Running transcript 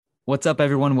What's up,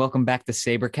 everyone? Welcome back to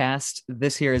Sabercast.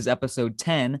 This here is episode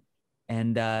 10.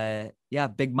 And yeah,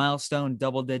 big milestone,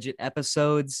 double digit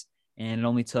episodes. And it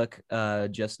only took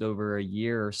just over a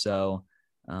year or so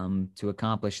to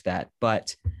accomplish that.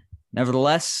 But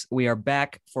nevertheless, we are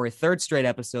back for a third straight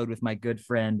episode with my good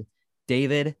friend,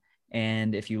 David.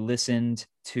 And if you listened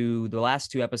to the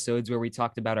last two episodes where we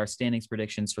talked about our standings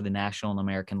predictions for the National and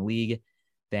American League,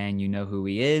 then you know who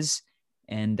he is.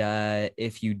 And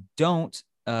if you don't,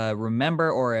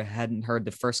 remember or hadn't heard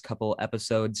the first couple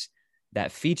episodes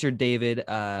that featured David,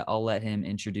 I'll let him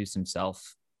introduce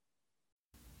himself.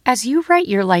 As you write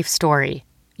your life story,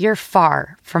 you're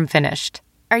far from finished.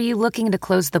 Are you looking to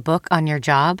close the book on your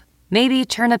job? Maybe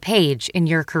turn a page in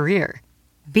your career?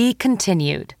 Be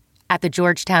continued at the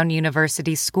Georgetown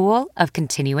University School of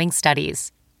Continuing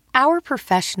Studies. Our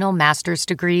professional master's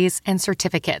degrees and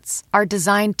certificates are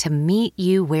designed to meet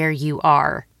you where you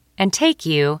are and take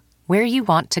you where you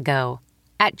want to go.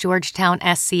 At Georgetown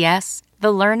SCS,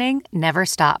 the learning never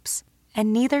stops,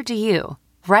 and neither do you.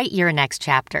 Write your next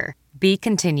chapter. Be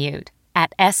continued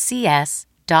at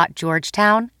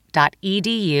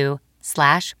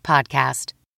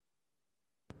scs.georgetown.edu/podcast.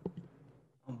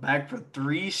 I'm back for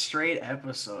 3 straight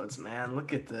episodes, man.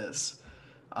 Look at this.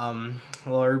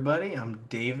 Hello, everybody. I'm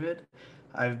David.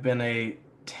 I've been a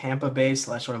Tampa Bay /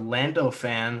 Orlando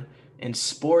fan in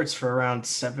sports for around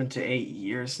 7 to 8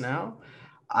 years now.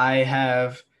 I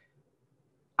have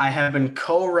been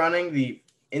co-running the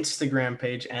Instagram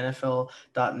page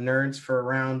NFL.nerds for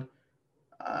around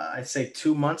I'd say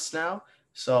 2 months now.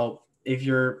 So if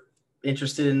you're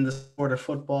interested in the sport of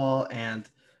football and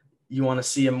you want to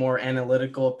see a more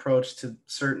analytical approach to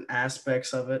certain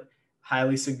aspects of it,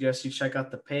 highly suggest you check out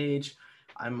the page.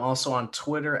 I'm also on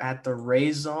Twitter at the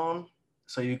Ray Zone,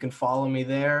 so you can follow me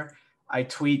there. I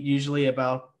tweet usually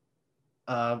about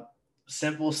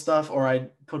simple stuff, or I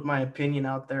put my opinion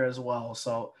out there as well.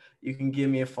 So you can give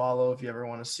me a follow if you ever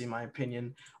want to see my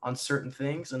opinion on certain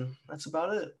things, and that's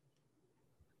about it.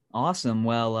 Awesome.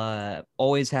 Well,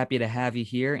 always happy to have you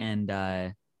here, and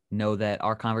know that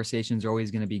our conversations are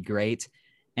always going to be great.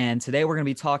 And today we're going to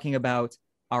be talking about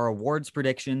our awards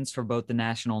predictions for both the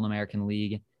National and American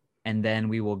League. And then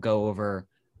we will go over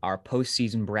our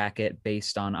postseason bracket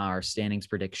based on our standings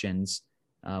predictions,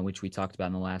 which we talked about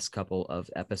in the last couple of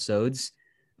episodes.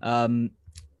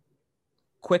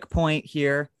 Quick point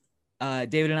here.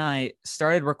 David and I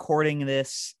started recording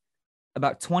this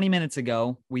about 20 minutes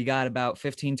ago. We got about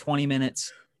 15, 20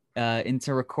 minutes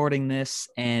into recording this,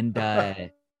 and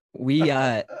I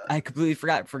completely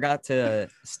forgot to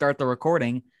start the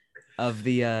recording of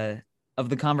the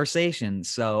conversation.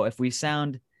 So if we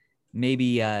sound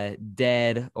maybe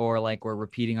dead or like we're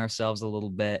repeating ourselves a little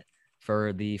bit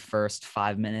for the first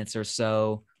 5 minutes or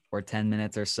so or 10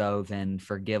 minutes or so, then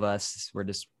forgive us. We're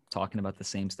just talking about the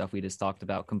same stuff we just talked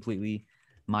about. Completely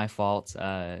my fault,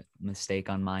 mistake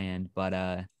on my end,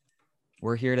 but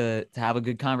we're here to have a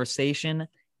good conversation,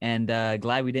 and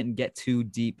glad we didn't get too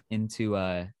deep into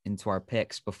our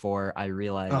picks before I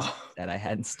realized that I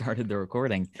hadn't started the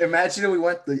recording. Imagine we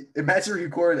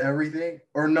recorded everything,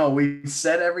 or no, we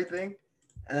said everything,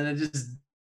 and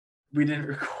we didn't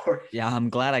record. Yeah, I'm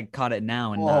glad I caught it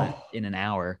now and not in an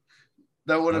hour.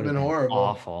 That would have been horrible.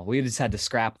 Awful. We just had to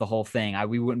scrap the whole thing.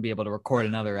 We wouldn't be able to record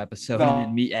another episode and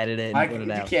then me edit it and put it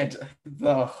out. You can't.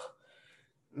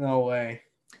 No way.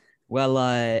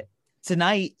 Well,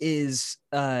 tonight is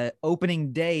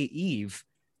opening day eve,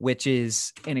 which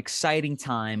is an exciting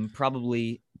time,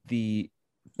 probably the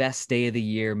best day of the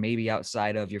year, maybe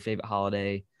outside of your favorite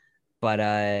holiday.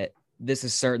 But this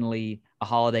is certainly a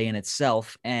holiday in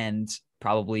itself and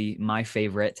probably my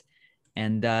favorite.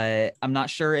 And I'm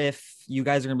not sure if you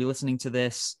guys are going to be listening to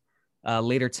this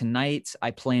later tonight.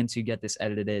 I plan to get this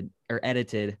edited.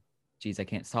 Geez, I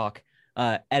can't talk.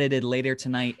 Edited later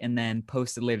tonight and then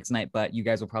posted later tonight. But you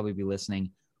guys will probably be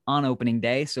listening on opening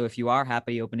day. So if you are,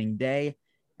 happy opening day.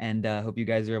 And hope you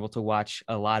guys are able to watch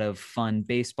a lot of fun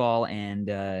baseball. And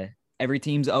every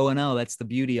team's 0-0. That's the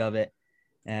beauty of it.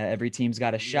 Every team's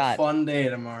got a shot. Fun day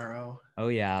tomorrow. Oh,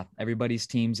 yeah. Everybody's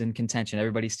team's in contention.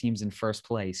 Everybody's team's in first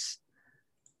place.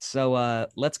 So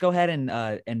let's go ahead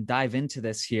and dive into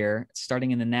this here, starting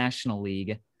in the National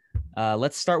League.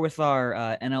 Let's start with our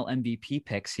NL MVP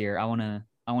picks here. I want to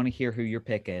hear who your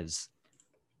pick is.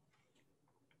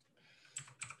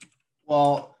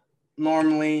 Well,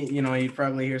 normally, you'd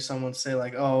probably hear someone say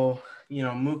like, oh,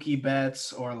 Mookie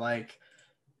Betts or like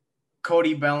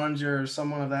Cody Bellinger or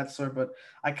someone of that sort. But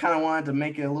I kind of wanted to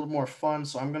make it a little more fun.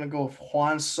 So I'm going to go with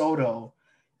Juan Soto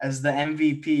as the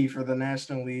MVP for the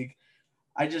National League.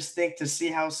 I just think to see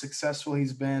how successful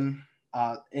he's been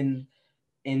in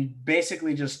in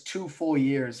basically just 2 full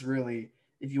years, really,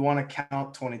 if you want to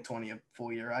count 2020 a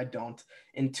full year. I don't.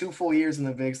 In 2 full years in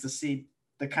the Bigs, to see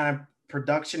the kind of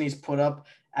production he's put up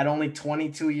at only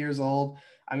 22 years old,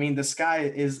 I mean, the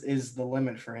sky is the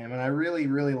limit for him, and I really,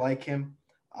 really like him.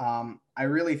 I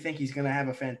really think he's going to have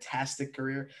a fantastic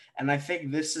career, and I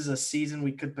think this is a season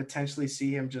we could potentially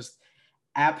see him just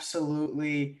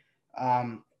absolutely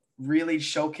really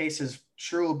showcase his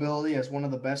true ability as one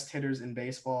of the best hitters in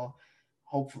baseball.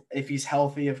 Hope if he's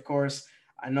healthy, of course.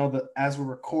 I know that as we're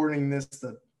recording this,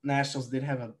 the Nationals did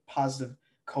have a positive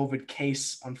COVID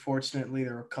case. Unfortunately,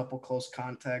 there were a couple close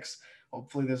contacts.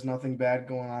 Hopefully, there's nothing bad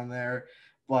going on there.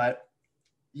 But,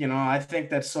 I think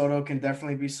that Soto can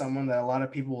definitely be someone that a lot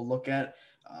of people will look at.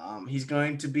 He's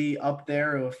going to be up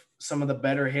there with some of the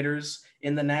better hitters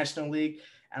in the National League.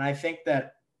 And I think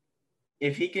that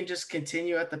if he can just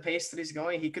continue at the pace that he's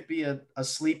going, he could be a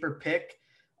sleeper pick.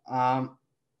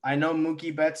 I know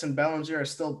Mookie Betts and Bellinger are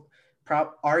still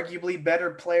arguably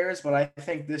better players, but I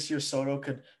think this year Soto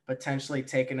could potentially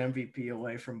take an MVP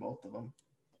away from both of them.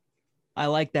 I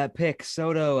like that pick.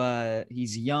 Soto,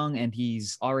 he's young and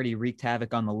he's already wreaked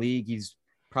havoc on the league. He's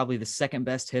probably the second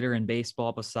best hitter in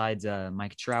baseball besides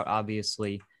Mike Trout,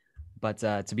 obviously. But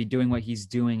to be doing what he's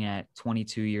doing at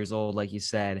 22 years old, like you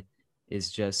said, is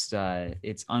just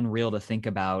it's unreal to think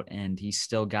about. And he's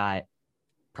still got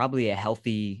probably a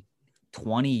healthy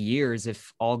 20 years,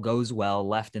 if all goes well,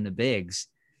 left in the Bigs.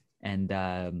 And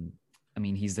I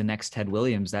mean, he's the next Ted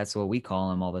Williams. That's what we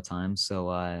call him all the time. So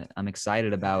I'm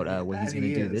excited about what he's going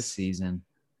to do this season.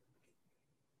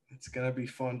 It's going to be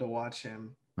fun to watch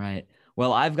him. Right.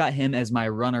 Well, I've got him as my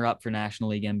runner-up for National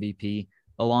League MVP,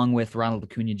 along with Ronald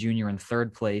Acuna Jr. in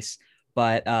third place.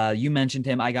 But you mentioned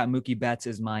him. I got Mookie Betts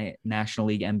as my National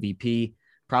League MVP,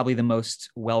 probably the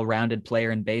most well-rounded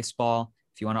player in baseball.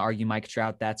 If you want to argue Mike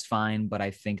Trout, that's fine. But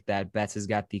I think that Betts has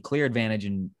got the clear advantage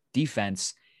in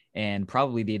defense and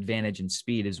probably the advantage in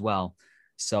speed as well.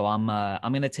 So I'm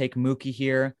going to take Mookie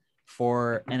here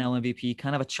for NL MVP,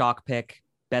 kind of a chalk pick,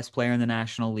 best player in the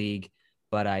National League.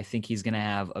 But I think he's going to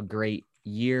have a great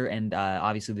year. And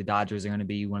obviously the Dodgers are going to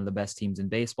be one of the best teams in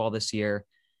baseball this year.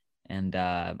 And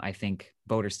I think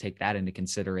voters take that into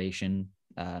consideration,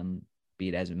 be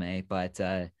it as it may. But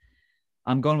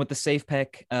I'm going with the safe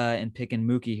pick and picking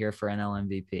Mookie here for NL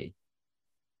MVP.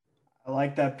 I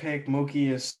like that pick.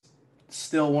 Mookie is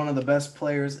still one of the best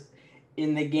players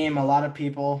in the game. A lot of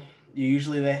people,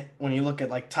 when you look at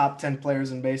like top 10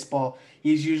 players in baseball,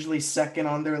 he's usually second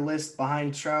on their list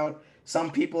behind Trout. Some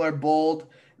people are bold.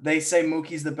 They say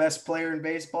Mookie's the best player in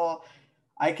baseball.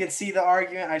 I can see the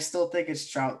argument. I still think it's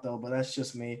Trout, though, but that's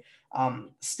just me.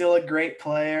 Still a great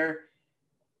player.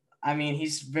 I mean,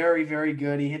 he's very, very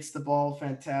good. He hits the ball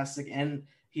fantastic, and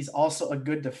he's also a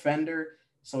good defender.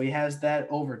 So he has that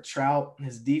over Trout.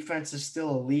 His defense is still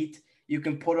elite. You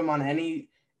can put him on any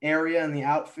area in the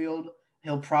outfield.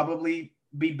 He'll probably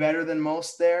be better than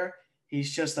most there.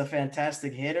 He's just a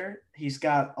fantastic hitter. He's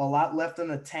got a lot left in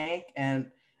the tank,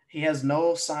 and he has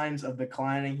no signs of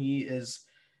declining. He is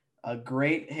a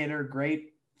great hitter,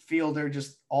 great fielder,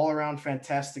 just all-around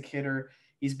fantastic hitter.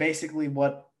 He's basically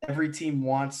what every team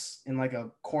wants in like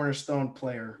a cornerstone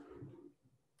player.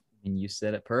 And you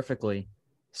said it perfectly.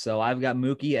 So I've got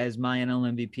Mookie as my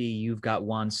NL MVP. You've got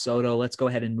Juan Soto. Let's go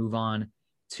ahead and move on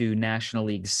to National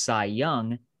League Cy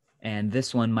Young. And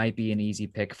this one might be an easy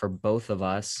pick for both of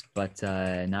us, but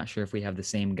not sure if we have the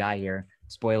same guy here.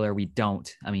 Spoiler, we don't.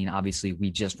 I mean, obviously,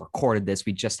 we just recorded this.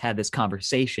 We just had this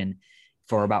conversation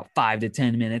for about 5 to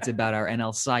 10 minutes about our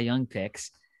NL Cy Young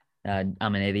picks. I'm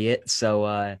an idiot.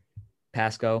 So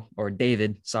Pasco or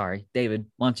David, why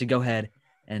don't you go ahead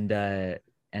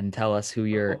and tell us who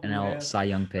your NL Cy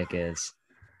Young pick is?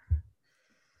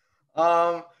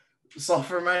 So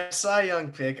for my Cy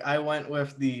Young pick, I went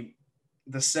with the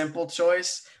simple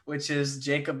choice, which is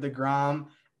Jacob deGrom.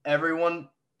 Everyone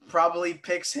probably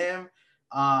picks him.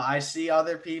 I see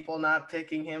other people not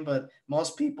picking him, but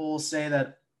most people will say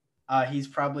that he's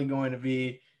probably going to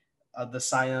be the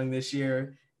Cy Young this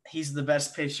year. He's the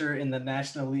best pitcher in the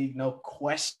National League, no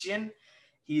question.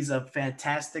 He's a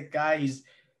fantastic guy.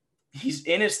 He's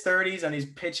in his 30s and he's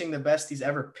pitching the best he's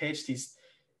ever pitched.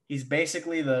 He's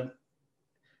basically a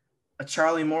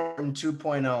Charlie Morton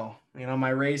 2.0. You know, my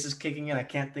Rays is kicking in. I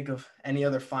can't think of any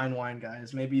other fine wine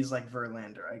guys. Maybe he's like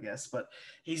Verlander, I guess. But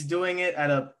he's doing it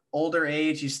at an older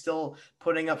age. He's still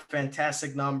putting up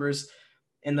fantastic numbers.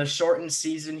 In the shortened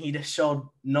season, he showed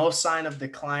no sign of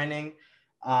declining.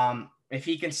 If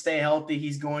he can stay healthy,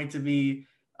 he's going to be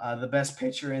the best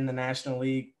pitcher in the National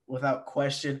League without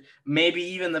question. Maybe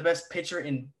even the best pitcher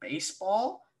in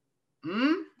baseball.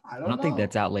 I don't know. Think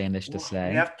that's outlandish to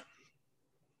say.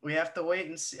 We have to wait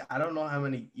and see. I don't know how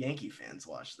many Yankee fans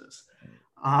watch this.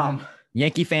 Um,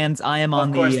 Yankee fans, I am on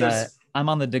of course, the I'm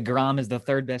on the DeGrom is the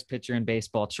third best pitcher in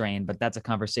baseball train, but that's a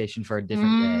conversation for a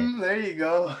different day. There you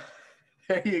go.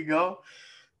 There you go.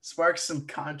 Sparks some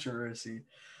controversy.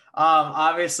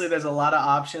 Obviously, there's a lot of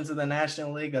options in the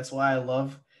National League. That's why I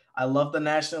love the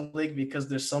National League because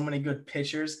there's so many good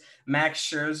pitchers. Max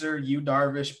Scherzer, Yu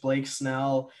Darvish, Blake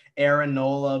Snell, Aaron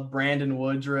Nola, Brandon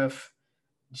Woodruff,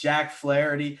 Jack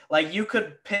Flaherty. Like you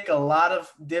could pick a lot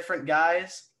of different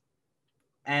guys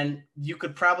and you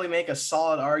could probably make a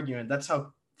solid argument. That's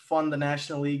how fun the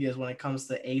National League is when it comes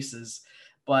to aces.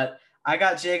 But I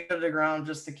got Jacob deGrom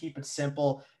just to keep it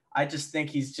simple. I just think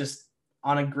he's just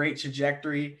on a great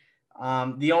trajectory.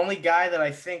 The only guy that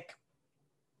I think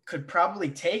could probably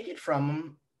take it from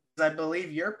him is, I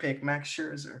believe, your pick, Max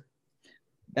Scherzer.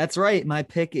 That's right. My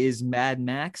pick is Mad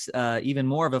Max, even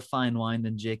more of a fine wine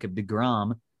than Jacob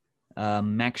deGrom.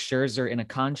 Max Scherzer in a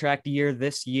contract year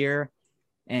this year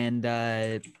and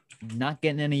not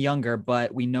getting any younger,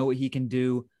 but we know what he can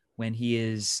do when he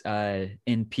is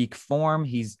in peak form.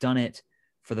 He's done it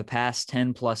for the past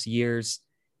 10 plus years.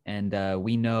 And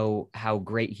we know how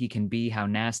great he can be, how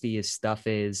nasty his stuff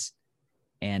is.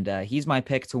 And he's my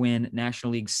pick to win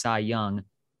National League Cy Young,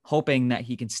 hoping that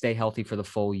he can stay healthy for the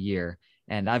full year.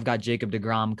 And I've got Jacob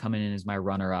deGrom coming in as my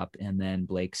runner-up and then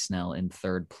Blake Snell in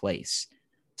third place.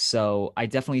 So I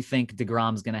definitely think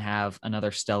deGrom's going to have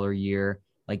another stellar year.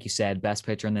 Like you said, best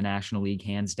pitcher in the National League,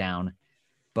 hands down.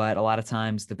 But a lot of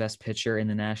times the best pitcher in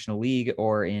the National League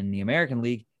or in the American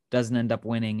League doesn't end up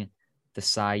winning the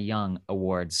Cy Young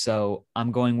Award. So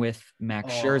I'm going with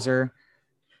Max Scherzer.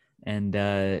 And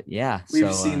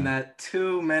we've seen that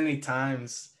too many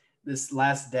times this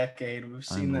last decade. We've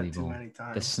seen that too many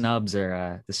times. The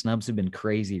snubs have been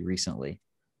crazy recently.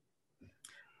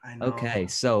 I know. Okay,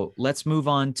 so let's move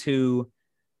on to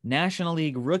National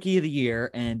League Rookie of the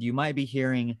Year, and you might be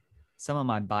hearing some of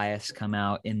my bias come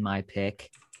out in my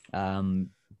pick.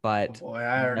 But boy,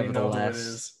 I already know who it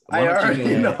is. I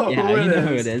already know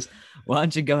who it is. Why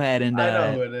don't you go ahead and I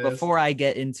know who it is. Before I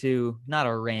get into not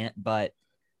a rant, but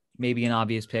maybe an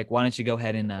obvious pick, why don't you go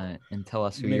ahead and tell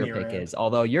us who your pick is?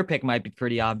 Although your pick might be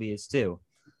pretty obvious too.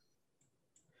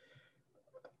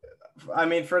 I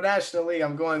mean, for National League,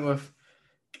 I'm going with,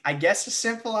 I guess, a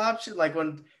simple option. Like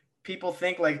when people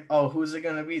think like, oh, who's it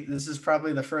going to be? This is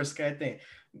probably the first guy I think.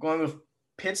 I'm going with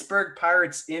Pittsburgh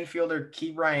Pirates infielder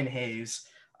Ke'Bryan Hayes.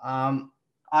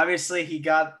 Obviously, he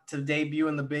got to debut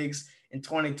in the bigs in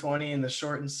 2020 in the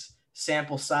shortened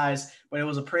sample size, but it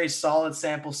was a pretty solid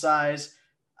sample size.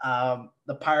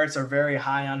 The Pirates are very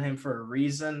high on him for a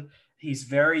reason. He's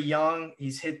very young.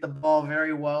 He's hit the ball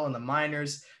very well in the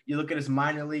minors. You look at his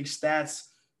minor league stats.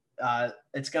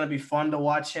 It's going to be fun to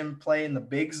watch him play in the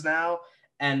bigs now.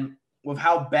 And with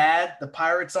how bad the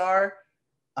Pirates are,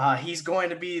 he's going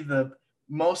to be the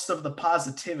most of the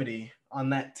positivity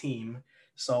on that team.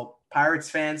 So Pirates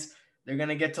fans, they're going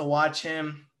to get to watch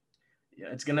him.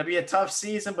 It's going to be a tough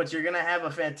season, but you're going to have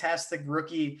a fantastic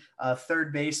rookie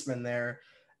third baseman there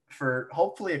for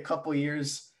hopefully a couple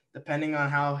years, depending on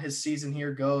how his season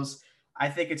here goes. I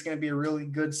think it's going to be a really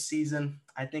good season.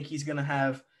 I think he's going to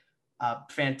have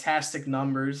fantastic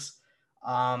numbers.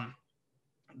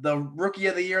 The rookie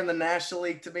of the year in the National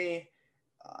League, to me,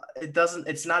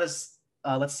 it's not as,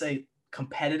 let's say,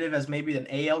 competitive as maybe an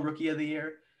AL rookie of the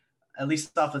year. At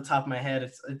least off the top of my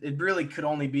head, it really could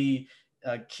only be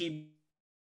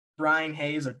Ke'Bryan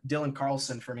Hayes or Dylan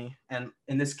Carlson for me. And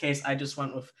in this case, I just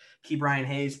went with Ke'Bryan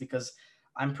Hayes because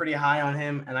I'm pretty high on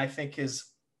him. And I think his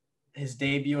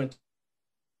debut in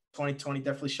 2020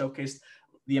 definitely showcased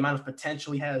the amount of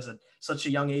potential he has at such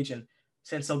a young age. And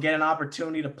since he'll get an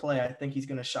opportunity to play, I think he's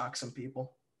going to shock some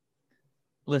people.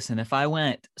 Listen, if I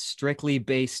went strictly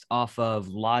based off of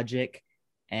logic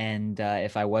and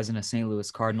if I wasn't a St. Louis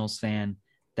Cardinals fan,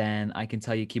 then I can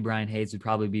tell you Ke'Bryan Hayes would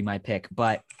probably be my pick.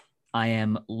 But I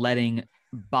am letting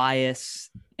bias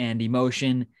and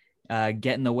emotion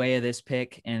get in the way of this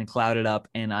pick and cloud it up,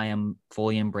 and I am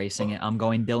fully embracing it. I'm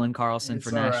going Dylan Carlson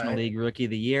for National League Rookie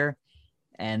of the Year.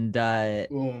 And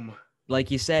boom.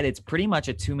 Like you said, it's pretty much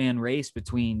a two-man race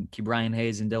between Ke'Bryan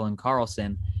Hayes and Dylan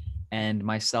Carlson. And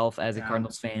myself as a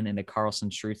Cardinals fan and a Carlson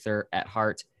truther at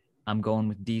heart, I'm going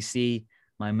with DC,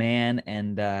 my man.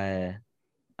 And I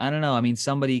don't know. I mean,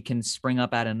 somebody can spring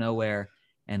up out of nowhere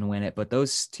and win it, but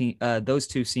those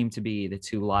two seem to be the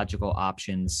two logical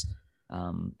options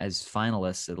as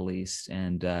finalists at least.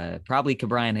 And probably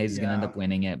Ke'Bryan Hayes is going to end up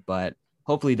winning it, but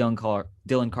hopefully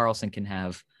Dylan Carlson can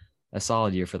have a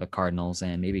solid year for the Cardinals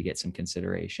and maybe get some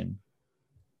consideration.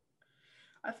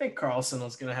 I think Carlson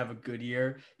is going to have a good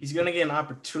year. He's going to get an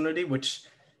opportunity, which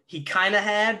he kind of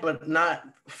had, but not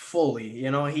fully.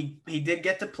 He did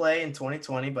get to play in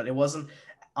 2020, but it wasn't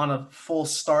on a full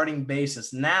starting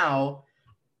basis. Now,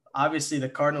 obviously, the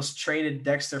Cardinals traded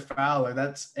Dexter Fowler.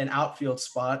 That's an outfield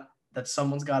spot that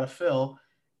someone's got to fill.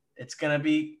 It's going to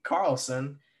be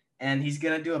Carlson, and he's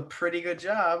going to do a pretty good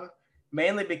job,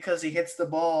 mainly because he hits the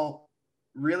ball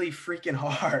really freaking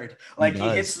hard. Like, he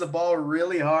hits the ball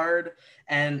really hard,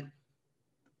 and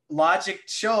logic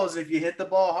shows if you hit the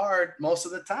ball hard most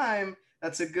of the time,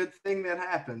 that's a good thing that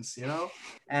happens,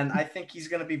 And I think he's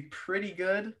going to be pretty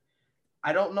good.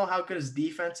 I don't know how good his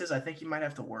defense is. I think he might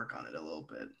have to work on it a little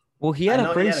bit. Well, he had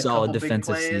a pretty solid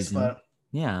defensive season. But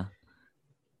yeah.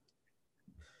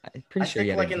 I'm pretty sure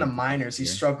think like in the minors, he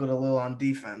struggled a little on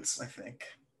defense, I think.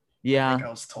 Yeah. I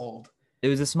was told. It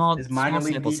was a small minor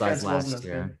league sample size last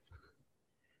year.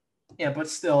 Yeah, but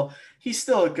still, he's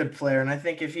still a good player. And I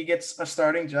think if he gets a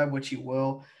starting job, which he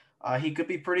will, he could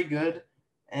be pretty good.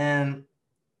 And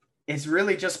it's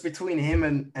really just between him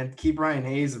and Ke'Bryan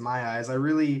Hayes in my eyes.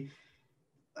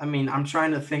 I'm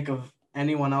trying to think of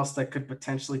anyone else that could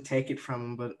potentially take it from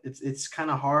him, but it's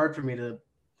kind of hard for me to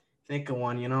think of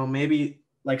one, maybe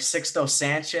like Sixto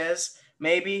Sanchez,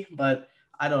 maybe, but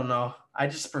I don't know. I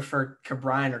just prefer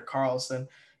Ke'Bryan or Carlson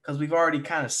because we've already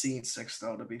kind of seen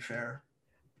Sixto, to be fair.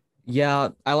 Yeah,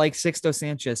 I like Sixto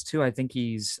Sanchez too. I think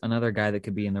he's another guy that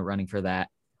could be in the running for that.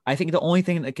 I think the only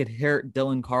thing that could hurt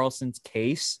Dylan Carlson's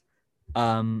case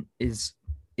is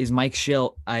Mike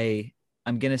Shildt.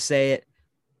 I'm gonna say it.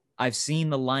 I've seen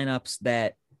the lineups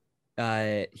that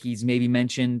he's maybe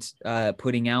mentioned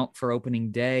putting out for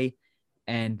opening day,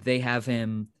 and they have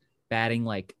him batting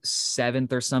like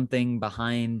 7th or something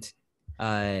behind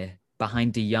DeYoung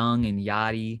and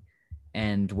Yadi,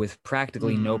 and with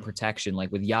practically no protection,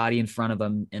 like with Yadi in front of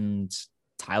him and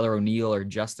Tyler O'Neill or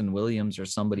Justin Williams or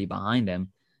somebody behind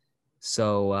him.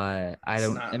 So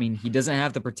he doesn't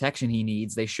have the protection he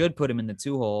needs. They should put him in the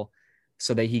 2-hole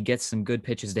so that he gets some good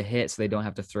pitches to hit so they don't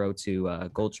have to throw to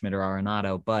Goldschmidt or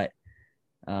Arenado. But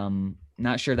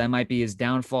not sure, that might be his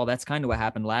downfall. That's kind of what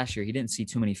happened last year. He didn't see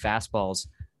too many fastballs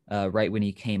right when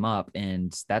he came up,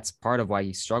 and that's part of why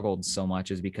he struggled so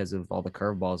much, is because of all the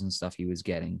curveballs and stuff he was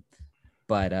getting.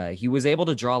 But he was able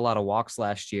to draw a lot of walks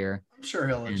last year. I'm sure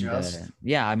he'll adjust.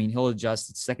 He'll adjust.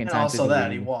 It's second and time. Also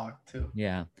that he walked too.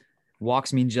 Yeah.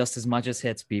 Walks mean just as much as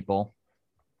hits, people.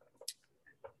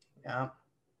 Yeah.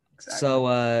 Exactly.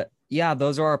 So,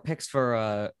 those are our picks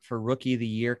for Rookie of the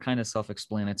Year, kind of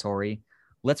self-explanatory.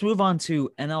 Let's move on to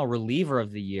NL Reliever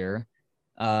of the Year.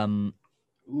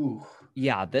 Ooh.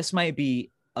 Yeah, this might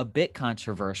be a bit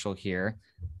controversial here.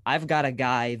 I've got a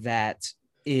guy that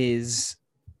is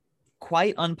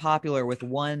quite unpopular with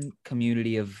one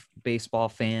community of baseball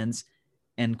fans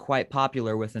and quite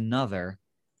popular with another.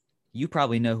 You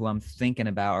probably know who I'm thinking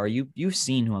about, or you've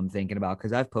seen who I'm thinking about,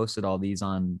 because I've posted all these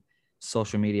on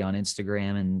social media, on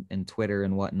Instagram and Twitter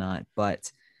and whatnot.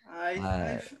 But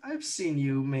I've seen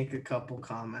you make a couple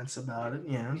comments about it.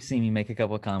 Yeah, you've seen me make a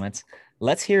couple of comments.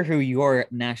 Let's hear who your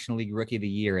National League Rookie of the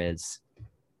Year is.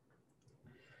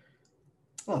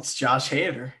 Well, it's Josh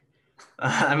Hader.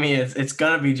 It's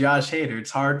gonna be Josh Hader.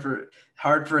 It's hard for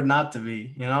it not to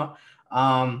be.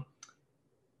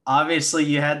 Obviously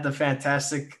you had the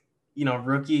fantastic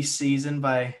rookie season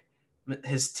by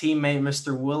his teammate,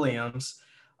 Mr. Williams.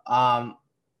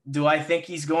 Do I think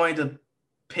he's going to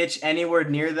pitch anywhere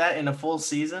near that in a full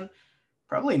season?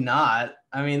 Probably not.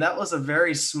 That was a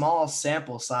very small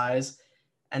sample size.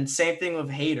 And same thing with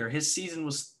Hader. His season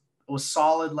was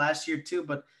solid last year too,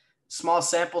 but small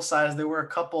sample size. There were a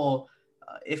couple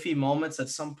iffy moments at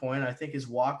some point. I think his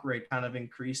walk rate kind of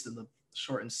increased in the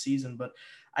shortened season, but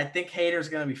I think Hader's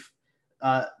going to be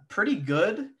pretty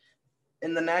good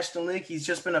in the National League. He's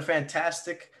just been a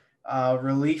fantastic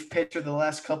relief pitcher the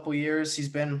last couple years. He's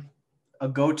been a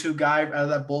go-to guy out of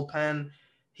that bullpen.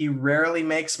 He rarely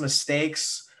makes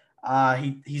mistakes.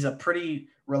 He's a pretty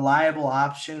reliable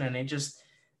option, and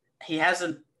he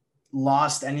hasn't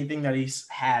lost anything that he's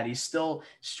had. He's still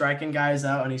striking guys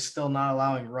out, and he's still not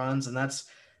allowing runs, and that's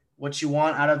what you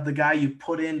want out of the guy you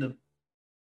put in to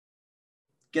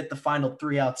get the final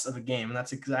 3 outs of a game, and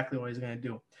that's exactly what he's going to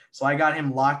do. So I got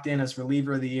him locked in as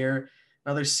reliever of the year.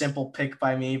 Another simple pick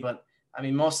by me, but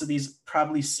most of these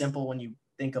probably simple when you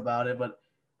think about it. But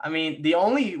the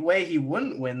only way he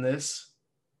wouldn't win this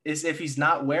is if he's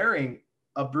not wearing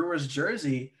a Brewers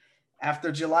jersey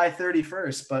after July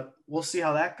 31st, but we'll see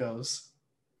how that goes.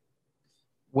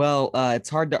 Well, it's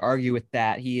hard to argue with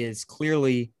that. He is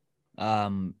clearly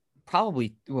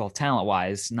probably,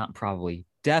 talent-wise, not probably,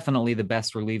 definitely the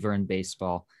best reliever in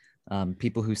baseball.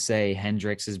 People who say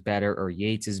Hendricks is better or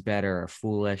Yates is better are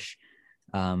foolish.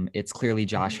 It's clearly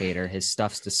Josh Hader. His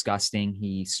stuff's disgusting.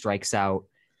 He strikes out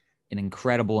an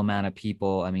incredible amount of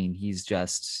people. I mean, he's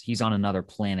on another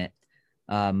planet.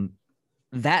 Um,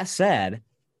 that said,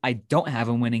 I don't have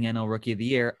him winning NL Rookie of the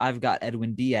Year. I've got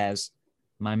Edwin Diaz,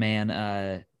 my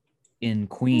man, in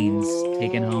Queens,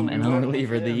 taking home Ooh, we NL went with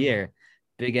Reliever of the him. Year.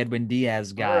 Big Edwin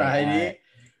Diaz guy.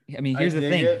 Alrighty. I mean, I here's the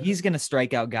dig thing: it. he's going to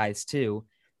strike out guys too,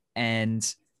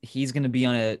 and he's going to be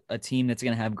on a team that's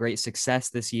going to have great success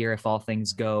this year if all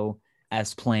things go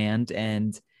as planned.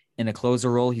 And in a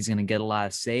closer role, he's going to get a lot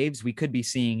of saves. We could be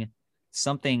seeing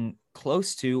something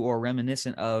close to or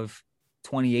reminiscent of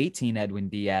 2018 Edwin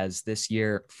Diaz this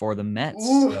year for the Mets.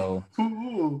 Ooh, So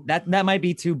ooh. that might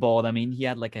be too bold. I mean, he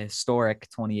had like a historic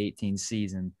 2018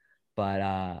 season,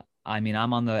 but I mean,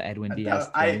 I'm on the Edwin Diaz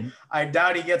train. I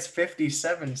doubt he gets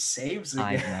 57 saves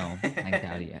I again. know. I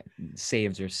doubt he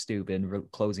saves are stupid.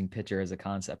 Closing pitcher as a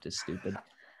concept is stupid.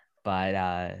 But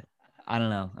I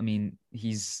don't know. I mean,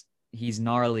 he's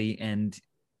gnarly and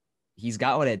he's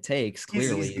got what it takes.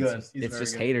 Clearly, He's good. It's Very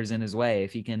just good. Hader's in his way.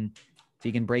 If he can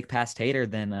break past Hader,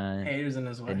 then Haters in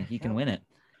his way. he can win it.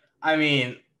 I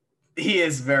mean, he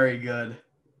is very good.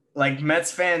 Like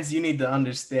Mets fans, you need to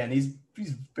understand he's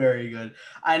very good.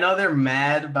 I know they're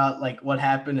mad about like what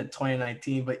happened in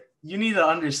 2019, but you need to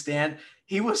understand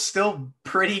he was still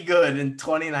pretty good in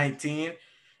 2019.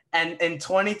 And in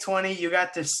 2020, you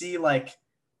got to see like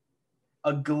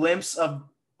a glimpse of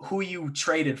who you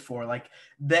traded for. Like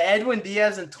the Edwin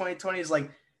Diaz in 2020 is like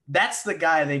that's the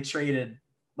guy they traded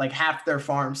like half their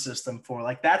farm system for.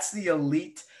 Like that's the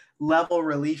elite level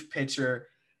relief pitcher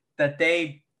that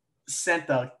they sent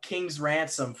the king's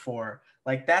ransom for.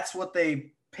 Like that's what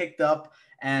they picked up.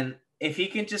 And if he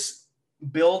can just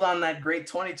build on that great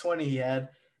 2020 he had,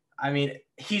 I mean,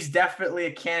 he's definitely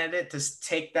a candidate to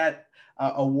take that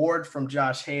award from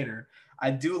Josh Hader. I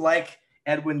do like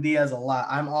Edwin Diaz a lot.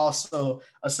 I'm also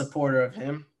a supporter of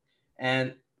him.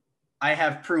 And I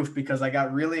have proof because I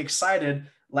got really excited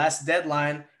last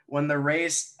deadline when the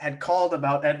Rays had called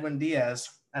about Edwin Diaz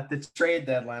at the trade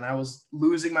deadline. I was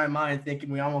losing my mind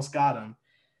thinking we almost got him.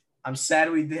 I'm sad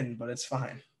we didn't, but it's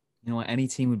fine. You know what? Any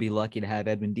team would be lucky to have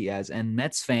Edwin Diaz. And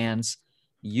Mets fans,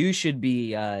 you should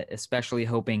be especially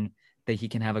hoping that he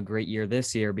can have a great year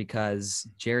this year because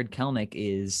Jared Kelnick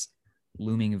is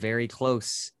looming very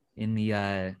close in the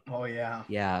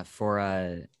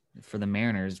for the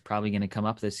Mariners, probably going to come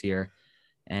up this year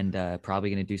and probably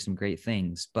going to do some great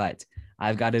things. But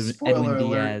I've got Edwin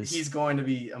Diaz. He's going to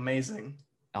be amazing.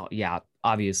 Oh yeah,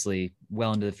 obviously,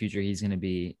 well into the future, he's going to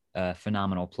be a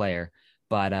phenomenal player.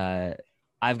 But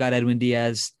I've got Edwin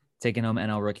Diaz taking home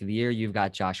NL Rookie of the Year. You've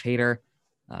got Josh Hader.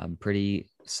 Pretty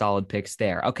solid picks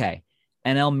there. Okay,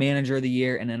 NL Manager of the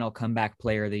Year and NL Comeback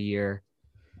Player of the Year.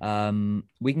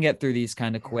 We can get through these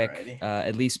kind of quick.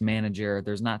 At least manager,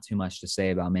 there's not too much to say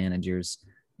about managers.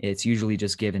 It's usually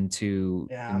just given to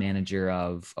the manager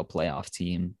of a playoff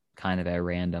team, kind of at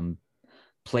random.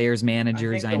 Players,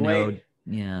 managers, I know.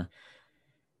 Yeah.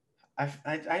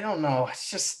 I don't know.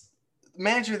 It's just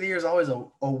manager of the year is always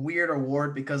a weird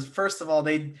award because first of all,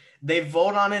 they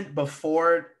vote on it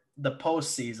before the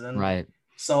postseason. Right.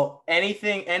 So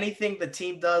anything the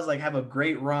team does, like have a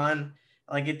great run,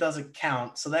 like it doesn't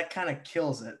count. So that kind of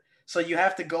kills it. So you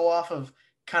have to go off of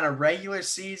kind of regular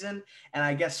season and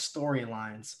I guess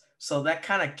storylines. So that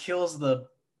kind of kills the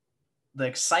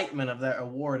excitement of that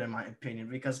award, in my opinion,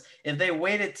 because if they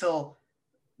waited till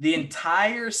the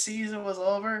entire season was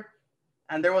over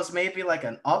and there was maybe like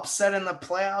an upset in the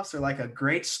playoffs or like a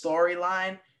great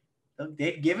storyline,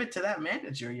 they'd give it to that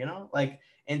manager, you know? Like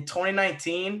in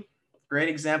 2019, great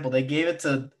example, they gave it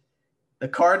to the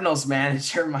Cardinals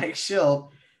manager, Mike Shildt,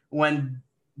 when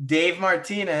Dave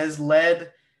Martinez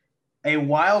led a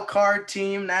wild card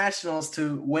team Nationals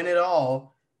to win it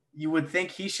all. You would think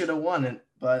he should have won it,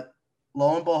 but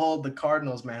lo and behold, the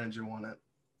Cardinals manager won it.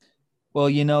 Well,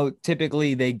 you know,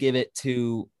 typically they give it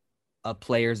to a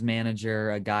player's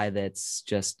manager, a guy that's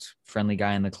just friendly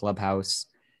guy in the clubhouse,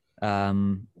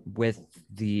 with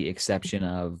the exception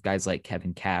of guys like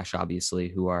Kevin Cash, obviously,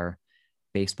 who are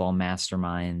baseball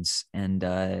masterminds and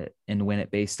win it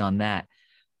based on that.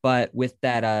 But with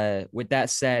that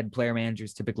said, player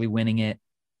managers typically winning it.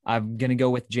 I'm gonna go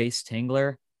with Jace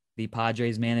Tingler, the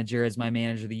Padres manager, as my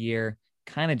manager of the year.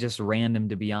 Kind of just random,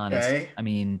 to be honest. Okay. I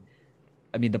mean,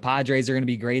 the Padres are going to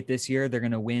be great this year. They're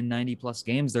going to win 90 plus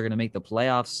games. They're going to make the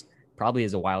playoffs, probably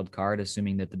as a wild card,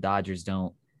 assuming that the Dodgers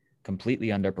don't completely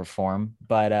underperform.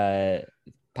 But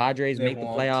Padres make the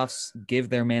playoffs. Give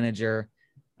their manager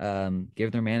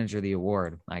the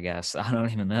award, I guess. I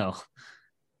don't even know.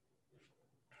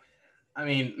 I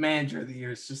mean, manager of the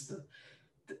year is just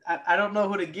I don't know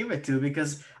who to give it to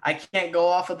because I can't go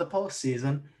off of the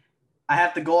postseason. I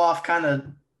have to go off kind of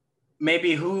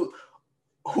maybe who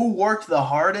worked the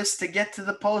hardest to get to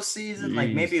the postseason,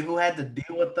 like maybe Jeez. who had to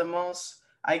deal with the most,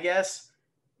 I guess.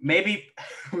 Maybe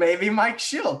maybe Mike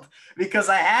Schilt because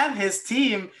I have his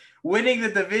team winning the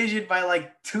division by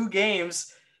like 2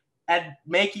 games and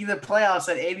making the playoffs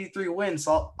at 83 wins.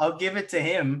 So I'll give it to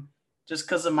him just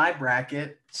because of my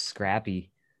bracket.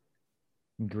 Scrappy,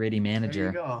 gritty There you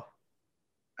manager, go.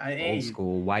 old Hey,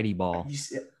 school, whitey ball.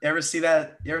 ever see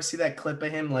that? You ever see that clip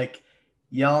of him like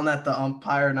yelling at the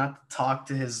umpire not to talk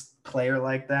to his player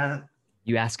like that?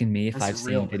 You asking me if That's I've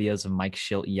seen real. videos of Mike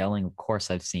Schilt yelling? Of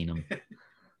course I've seen him.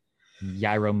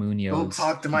 Yairo Don't Munoz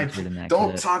talk to my featured in that don't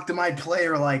clip. talk to my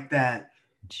player like that.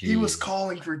 He was Jeez,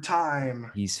 calling for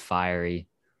time. he's fiery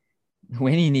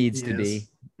when he needs He to be.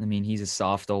 is. I mean, he's a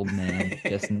soft old man,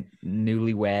 just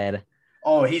newlywed.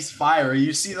 Oh, he's fiery.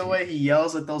 You see the way he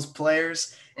yells at those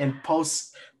players in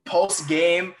post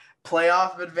game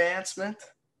playoff advancement?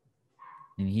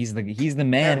 And he's the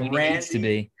man Had when he needs to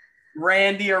be.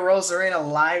 Randy or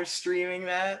Rosarena live streaming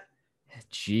that.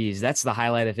 Jeez, that's the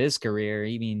highlight of his career.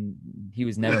 I mean, he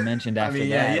was never mentioned I after mean,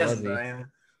 yeah, he that, was hasn't done he? anything.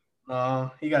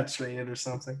 No, he got traded or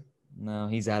something. No,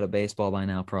 he's out of baseball by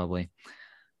now, probably.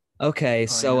 Okay, Oh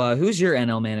so yeah. who's your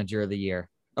NL manager of the year?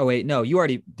 Oh wait, no, you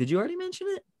already mention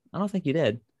it? I don't think you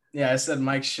did. Yeah, I said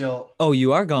Mike Schill. Oh,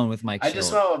 you are going with Mike I just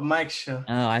Schill. went with Mike Schill.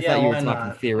 Oh, I Yeah, thought you were why talking not? I'm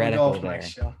going theoretical with Mike there.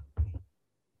 Schill.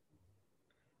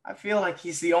 I feel like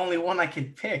he's the only one I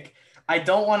could pick. I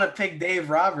don't want to pick Dave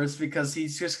Roberts because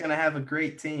he's just going to have a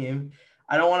great team.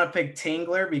 I don't want to pick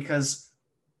Tingler because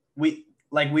we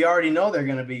already know they're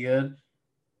going to be good.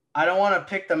 I don't want to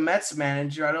pick the Mets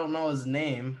manager. I don't know his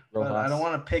name, but I don't Rojas.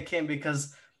 want to pick him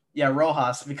because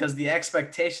Rojas, because the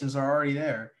expectations are already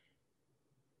there.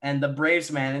 And the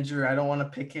Braves manager, I don't want to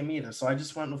pick him either. So I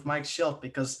just went with Mike Schilt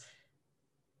because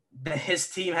his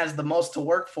team has the most to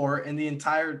work for in the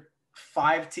entire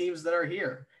 5 teams that are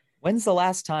here. When's the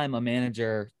last time a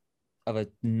manager of a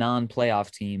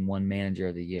non-playoff team won manager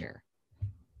of the year?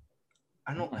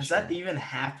 I I'm don't. not Has sure. that even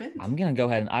happened? I'm gonna go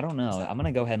ahead and I don't know. I'm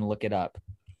gonna go ahead and look it up.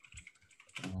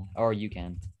 Or you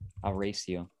can. I'll race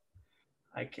you.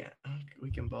 I can't.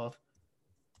 We can both.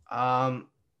 Oh,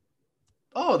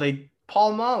 they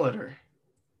Paul Molitor.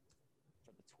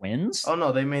 Twins? Oh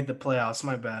no, they made the playoffs.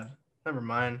 My bad. Never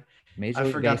mind. Major I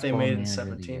League forgot they Baseball made it in Manager of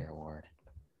the 17. Year award.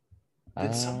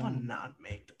 Did someone not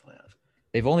make the playoffs?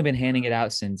 They've only been handing it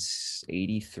out since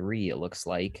 '83. It looks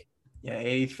like. Yeah,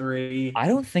 83. I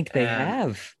don't think they And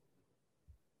have.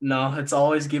 no, it's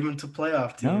always given to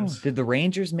playoff No. teams. Did the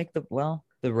Rangers make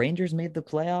the Rangers made the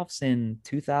playoffs in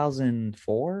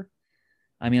 2004?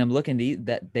 I mean, I'm looking to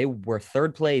that they were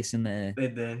third place in the They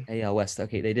did. AL West.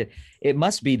 Okay, they did. It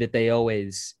must be that they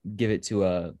always give it to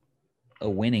a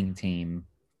winning team.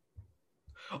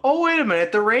 Oh, wait a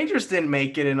minute. The Rangers didn't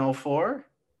make it in 04.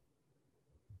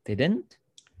 They didn't?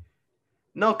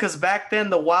 No, because back then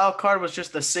the wild card was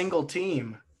just a single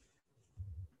team.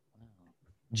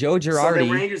 Joe So the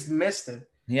Girardi. Rangers missed it.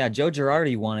 Yeah, Joe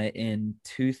Girardi won it in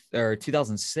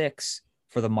 2006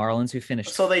 for the Marlins, who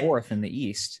finished So they fourth in the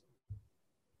East.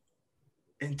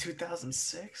 in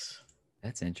 2006.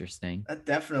 That's interesting. That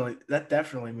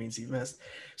definitely means he missed.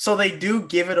 So they do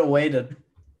give it away to.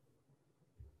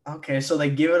 Okay, so they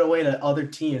give it away to other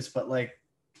teams, but like,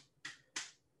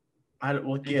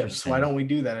 what gives? Interesting. Why don't we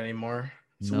do that anymore?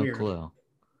 It's No weird. clue.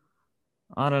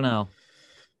 I don't know.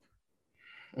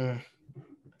 I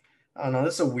don't know.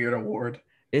 This is a weird award.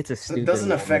 It's a stupid It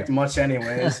doesn't award. affect much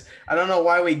anyways. I don't know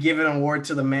why we give an award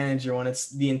to the manager when it's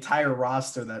the entire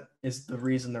roster that is the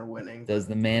reason they're winning. Does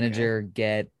the manager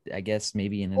get, I guess,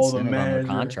 maybe an Oh, the incentive on their manager.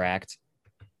 contract?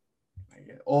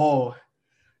 Oh,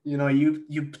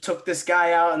 you took this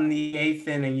guy out in the 8th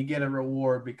inning, you get a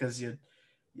reward because you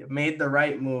made the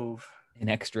right move. An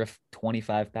extra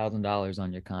 $25,000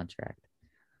 on your contract.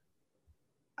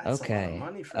 That's Okay. a lot of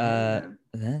money for him, man.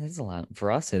 That is a lot.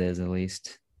 For us, it is at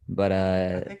least. But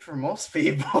I think for most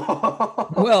people.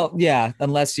 well, yeah,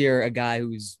 unless you're a guy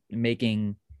who's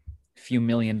making a few $1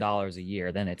 million a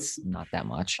year, then it's not that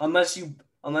much. unless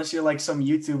you're like some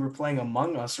YouTuber playing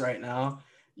Among Us right now,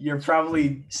 you're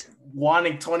probably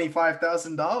wanting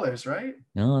 $25,000, right?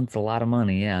 No, it's a lot of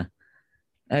money, yeah.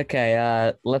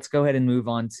 Okay, let's go ahead and move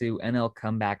on to NL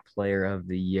Comeback Player of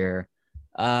the Year.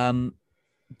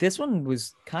 This one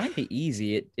was kind of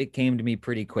easy. It came to me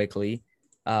pretty quickly.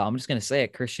 I'm just gonna say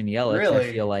it, Christian Yelich. Really?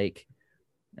 I feel like,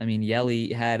 I mean,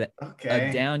 Yelich had Okay.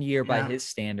 a down year by Yeah. his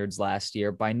standards last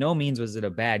year. By no means was it a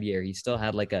bad year. He still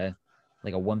had like a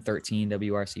 113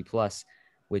 WRC plus,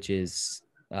 which is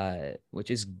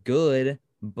good.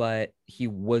 but he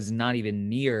was not even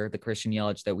near the Christian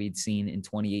Yelich that we'd seen in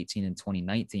 2018 and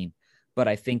 2019. But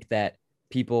I think that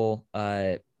people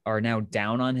are now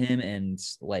down on him and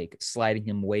like sliding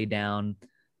him way down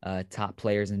top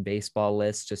players in baseball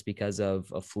lists just because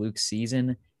of a fluke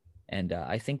season. And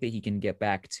I think that he can get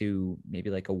back to maybe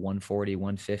like a 140,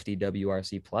 150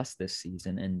 WRC plus this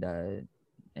season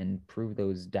and prove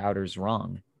those doubters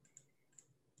wrong.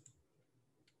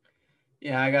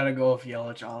 Yeah, I gotta go with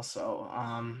Yelich also.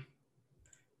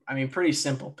 I mean, pretty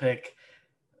simple pick.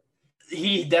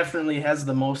 He definitely has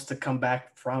the most to come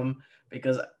back from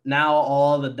because now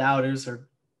all the doubters are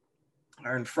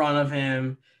in front of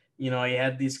him. You know, he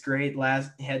had those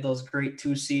great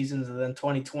 2 seasons, and then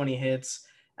 2020 hits,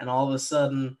 and all of a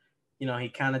sudden, you know, he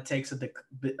kind of takes a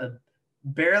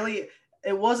barely.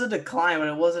 It was a decline, but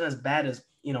it wasn't as bad as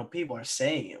people are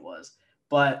saying it was.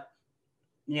 But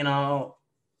you know,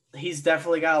 he's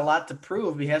definitely got a lot to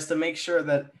prove. He has to make sure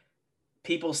that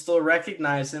people still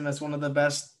recognize him as one of the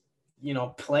best,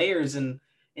 players in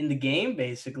the game,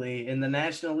 basically in the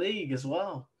National League as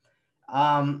well.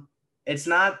 It's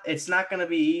not going to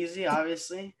be easy,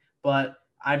 obviously, but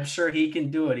I'm sure he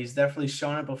can do it. He's definitely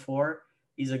shown it before.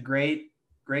 He's a great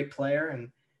player,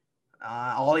 and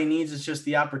all he needs is just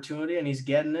the opportunity, and he's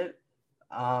getting it.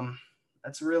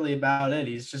 That's really about it.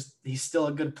 He's still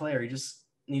a good player. He just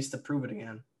needs to prove it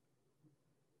again.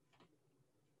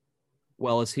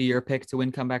 Well, is he your pick to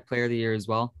win comeback player of the year as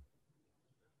well?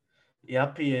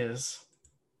 Yep, he is.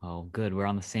 Oh, good. We're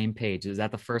on the same page. Is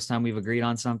that the first time we've agreed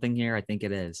on something here? I think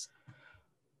it is.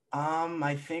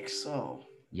 I think so.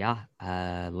 Yeah.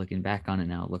 Looking back on it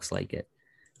now, it looks like it.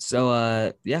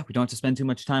 So, yeah, we don't have to spend too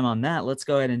much time on that. Let's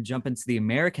go ahead and jump into the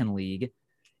American League.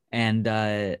 And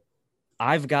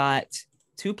I've got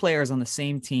two players on the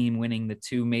same team winning the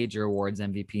two major awards,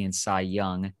 MVP and Cy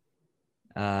Young,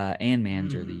 and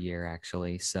Manager of the Year,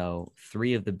 actually. So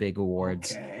 3 of the big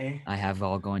awards I have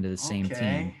all going to the same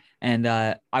team. And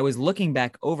I was looking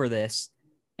back over this,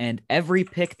 and every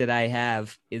pick that I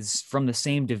have is from the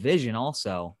same division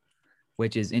also,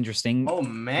 which is interesting. Oh,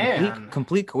 man.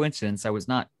 Complete coincidence. I was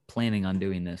not planning on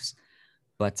doing this.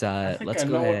 But let's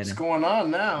go ahead. What's going on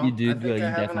now. You do. I think You I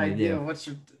have definitely an idea.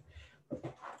 do.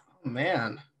 Oh,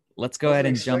 man. Let's go ahead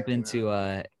and jump into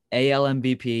AL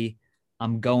MVP.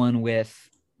 I'm going with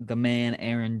the man,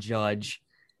 Aaron Judge,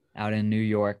 out in New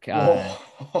York.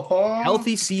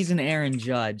 Healthy season, Aaron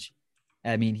Judge.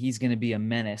 I mean, he's going to be a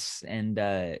menace,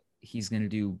 and he's going to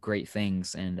do great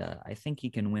things. And I think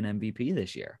he can win MVP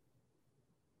this year.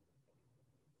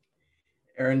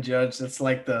 Aaron Judge, that's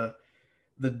like the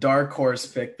dark horse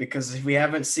pick because we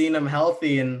haven't seen him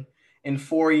healthy in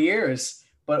 4 years.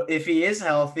 But if he is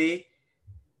healthy,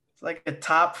 it's like a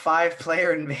top 5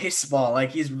 player in baseball.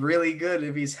 Like, he's really good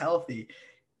if he's healthy.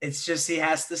 It's just he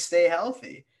has to stay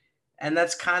healthy. And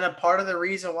that's kind of part of the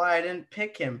reason why I didn't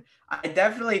pick him. I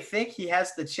definitely think he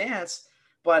has the chance,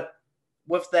 but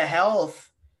with the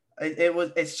health,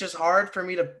 it's just hard for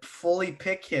me to fully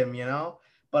pick him,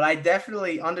 But I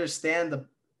definitely understand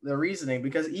the reasoning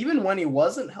because even when he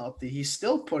wasn't healthy, he's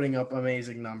still putting up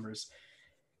amazing numbers.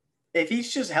 If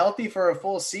he's just healthy for a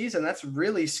full season, that's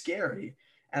really scary.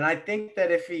 And I think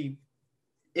that if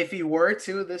he were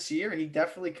to this year, he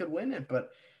definitely could win it. But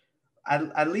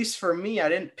at least for me, I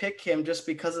didn't pick him just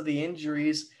because of the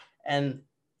injuries, and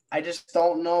I just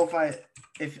don't know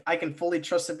if I can fully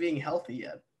trust him being healthy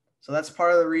yet. So that's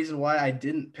part of the reason why I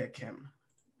didn't pick him.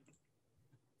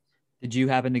 Did you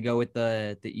happen to go with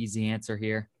the easy answer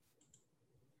here?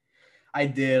 I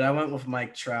did. I went with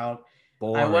Mike Trout.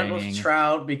 Boring. I went with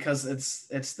Trout because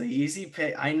it's the easy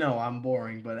pick. I know I'm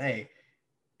boring, but hey,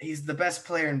 he's the best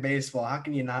player in baseball. How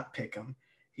can you not pick him?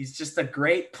 He's just a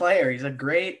great player. He's a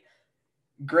great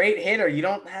hitter. You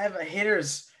don't have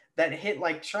hitters that hit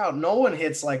like Trout. No one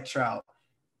hits like Trout.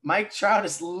 Mike Trout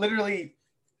is literally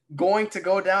going to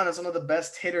go down as one of the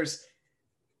best hitters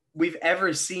we've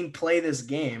ever seen play this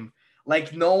game.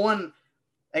 Like, no one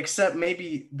except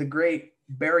maybe the great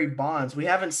Barry Bonds. We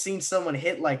haven't seen someone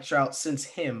hit like Trout since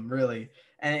him, really.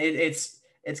 And it's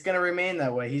going to remain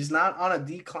that way. He's not on a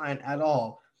decline at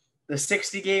all. The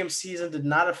 60-game season did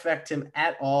not affect him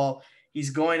at all. He's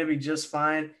going to be just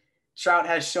fine. Trout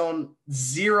has shown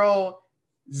zero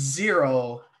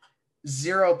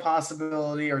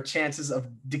possibility or chances of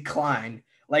decline.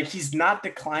 Like, he's not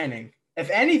declining. If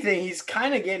anything, he's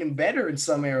kind of getting better in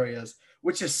some areas,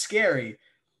 which is scary.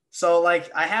 So, like,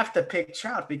 I have to pick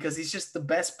Trout because he's just the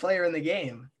best player in the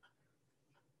game.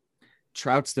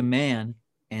 Trout's the man,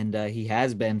 and he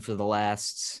has been for the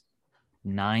last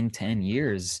 9-10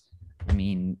 years. I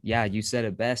mean, yeah, you said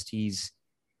it best. He's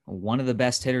one of the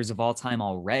best hitters of all time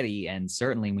already, and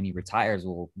certainly when he retires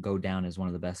will go down as one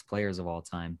of the best players of all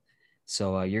time.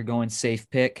 So you're going safe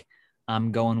pick.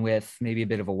 I'm going with maybe a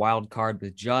bit of a wild card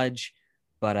with Judge,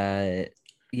 but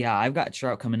yeah, I've got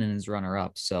Trout coming in as runner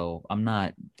up, so I'm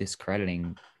not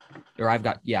discrediting. Or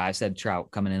I said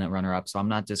Trout coming in at runner up, so I'm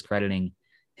not discrediting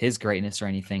his greatness or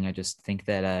anything. I just think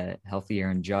that healthy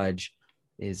Aaron Judge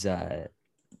is going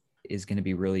to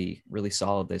be really, really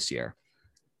solid this year.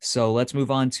 So let's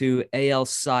move on to AL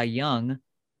Cy Young,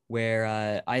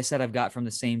 where I said I've got from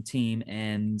the same team,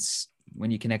 and when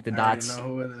you connect the dots, know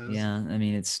who it is. yeah, I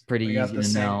mean it's pretty We got easy the to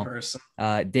same know. person.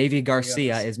 Davy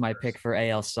Garcia same is my pick for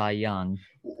AL Cy Young.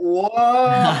 Whoa!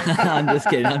 I'm just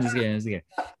kidding.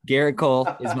 Garrett Cole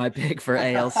is my pick for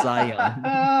AL Cy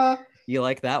Young. You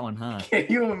like that one, huh? Can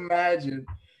you imagine?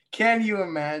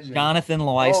 Jonathan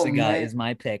Loaisiga is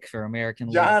my pick for American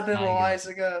League. Jonathan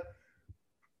Loaisiga.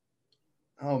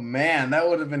 Oh man, that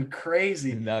would have been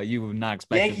crazy. No, you would not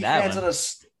expect that one.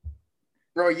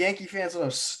 Yankee fans would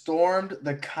have stormed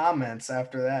the comments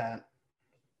after that.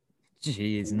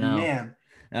 Jeez, no. Man.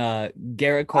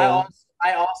 Garrett Cole.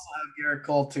 I also have Garrett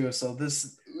Cole too, so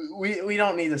we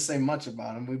don't need to say much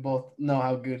about him. We both know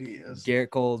how good he is. Garrett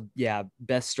Cole, yeah,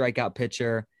 best strikeout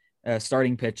pitcher,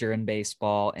 starting pitcher in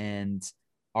baseball, and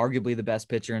arguably the best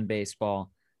pitcher in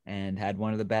baseball, and had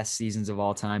one of the best seasons of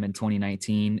all time in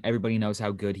 2019. Everybody knows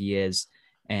how good he is,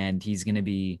 and he's going to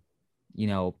be,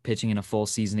 pitching in a full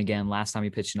season again. Last time he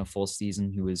pitched in a full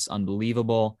season, he was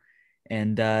unbelievable.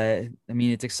 And I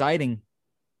mean, it's exciting.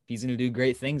 He's going to do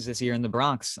great things this year in the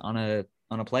Bronx on a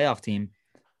playoff team.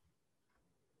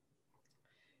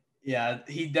 Yeah,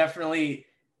 he definitely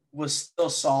was still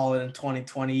solid in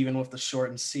 2020, even with the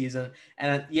shortened season.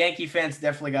 And Yankee fans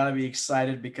definitely got to be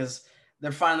excited because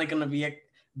they're finally going to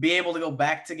be able to go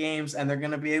back to games, and they're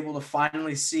going to be able to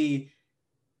finally see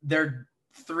their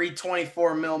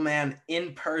 $324 million man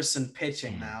in person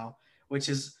pitching now, which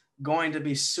is going to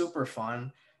be super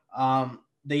fun.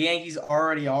 The Yankees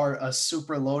already are a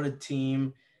super loaded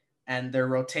team, and their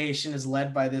rotation is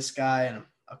led by this guy and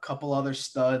a couple other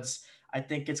studs. I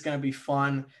think it's going to be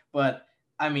fun, but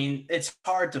I mean, it's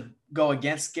hard to go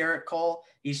against Garrett Cole.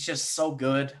 He's just so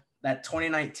good. That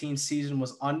 2019 season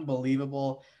was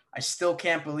unbelievable. I still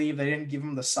can't believe they didn't give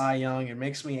him the Cy Young. It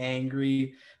makes me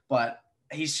angry, but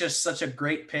he's just such a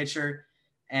great pitcher,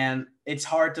 and it's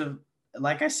hard to,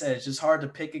 like I said, it's just hard to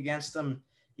pick against him.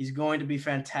 He's going to be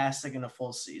fantastic in a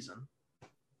full season.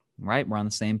 Right. We're on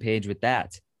the same page with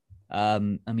that. I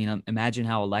mean, imagine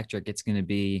how electric it's going to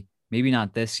be. Maybe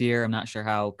not this year. I'm not sure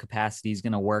how capacity is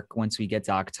going to work once we get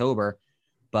to October,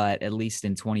 but at least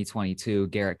in 2022,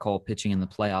 Garrett Cole pitching in the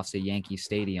playoffs at Yankee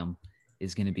Stadium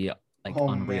is going to be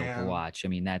unreal to watch. I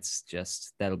mean,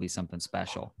 that'll be something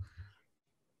special.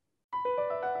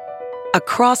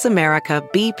 Across America,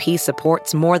 BP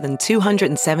supports more than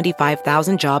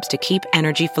 275,000 jobs to keep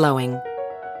energy flowing.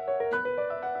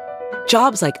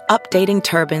 Jobs like updating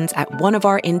turbines at one of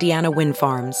our Indiana wind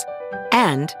farms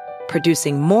and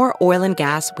producing more oil and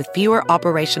gas with fewer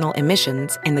operational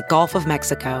emissions in the Gulf of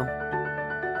Mexico.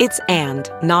 It's and,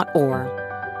 not or.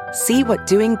 See what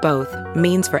doing both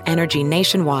means for energy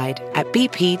nationwide at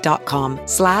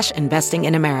bp.com/investing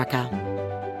in America.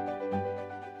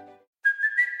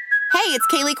 Hey, it's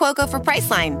Kaylee Cuoco for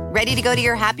Priceline. Ready to go to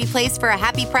your happy place for a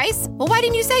happy price? Well, why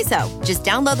didn't you say so? Just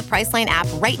download the Priceline app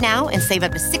right now and save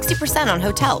up to 60% on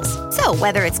hotels. So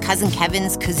whether it's Cousin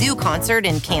Kevin's Kazoo Concert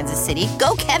in Kansas City,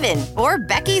 go Kevin, or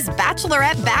Becky's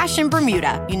Bachelorette Bash in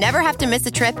Bermuda, you never have to miss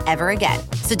a trip ever again.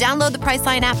 So download the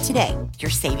Priceline app today.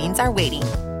 Your savings are waiting.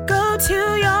 Go to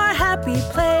your happy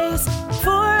place for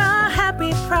a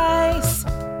happy price.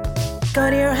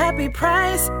 Go to your happy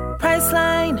price,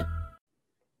 Priceline.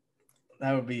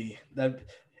 That would be that.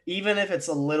 Even if it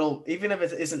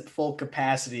isn't full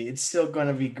capacity, it's still going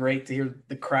to be great to hear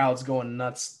the crowds going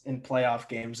nuts in playoff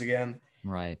games again.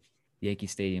 Right. Yankee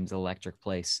Stadium's an electric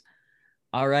place.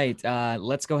 All right.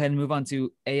 Let's go ahead and move on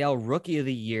to AL Rookie of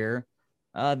the Year.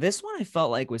 This one I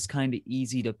felt like was kind of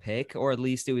easy to pick, or at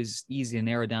least it was easy to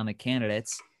narrow down the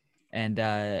candidates. And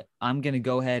I'm going to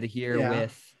go ahead here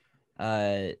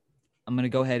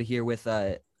with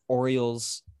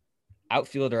Orioles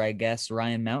outfielder, I guess,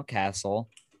 Ryan Mountcastle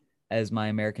as my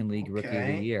American League Rookie of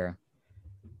the Year.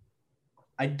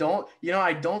 I don't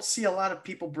see a lot of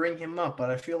people bring him up, but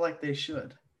I feel like they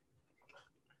should.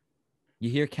 You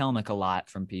hear Kelenic a lot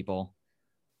from people.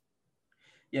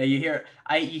 Yeah, you hear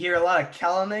a lot of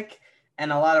Kelenic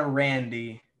and a lot of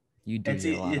Randy. You do.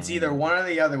 It's either one or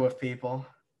the other with people.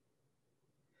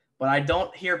 But I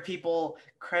don't hear people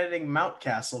crediting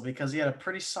Mountcastle because he had a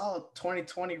pretty solid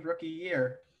 2020 rookie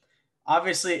year.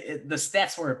 Obviously, the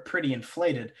stats were pretty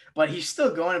inflated, but he's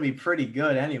still going to be pretty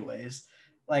good anyways.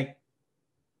 Like,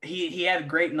 he had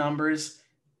great numbers.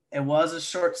 It was a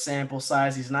short sample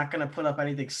size. He's not going to put up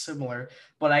anything similar,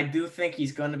 but I do think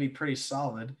he's going to be pretty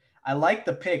solid. I like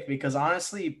the pick because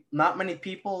honestly, not many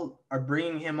people are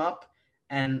bringing him up,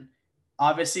 and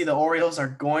obviously the Orioles are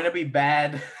going to be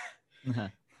bad.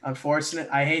 Unfortunate.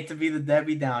 I hate to be the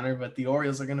Debbie Downer, but the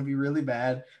Orioles are going to be really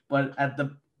bad. But at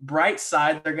the bright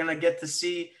side, they're going to get to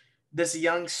see this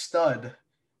young stud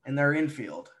in their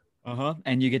infield.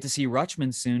 And you get to see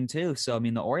Rutschman soon too. So I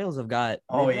mean, the Orioles have got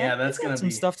that's going to some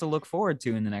be stuff to look forward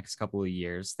to in the next couple of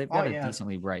years. They've got a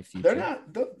decently bright future.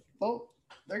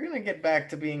 They're going to get back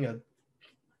to being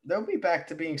they'll be back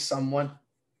to being somewhat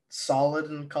solid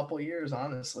in a couple of years,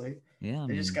 honestly. Yeah.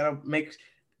 They just got to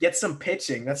get some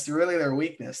pitching. That's really their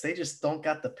weakness. They just don't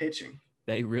got the pitching.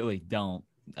 They really don't.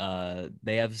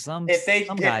 They have some. If they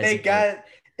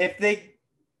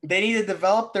need to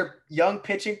develop their young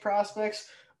pitching prospects,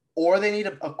 or they need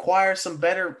to acquire some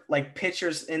better like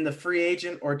pitchers in the free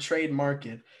agent or trade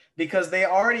market, because they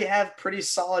already have pretty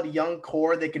solid young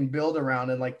core they can build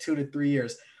around in like 2 to 3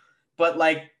 years. But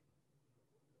like,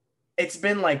 it's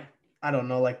been like, I don't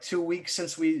know, like 2 weeks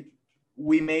since we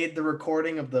made the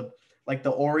recording of the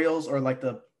Orioles or like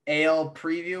the AL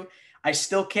preview. I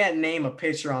still can't name a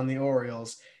pitcher on the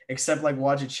Orioles except like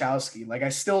Wojciechowski. Like, I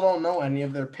still don't know any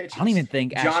of their pitchers. I don't even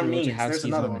think John Asher Means.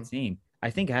 Wojciechowski's on the team. I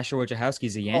think Asher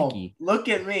Wojciechowski's a Yankee. Oh, look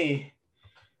at me.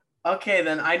 Okay,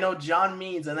 then I know John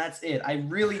Means, and that's it. I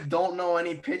really don't know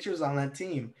any pitchers on that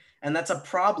team, and that's a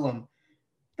problem.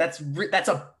 That's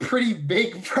a pretty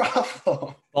big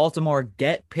problem. Baltimore,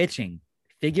 get pitching.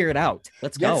 Figure it out.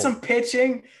 Let's go. Get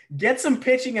some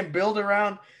pitching and build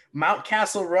around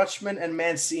Mountcastle, Rutschman, and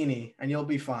Mancini, and you'll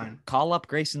be fine. Call up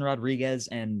Grayson Rodriguez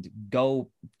and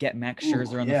go get Max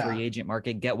Scherzer on the free agent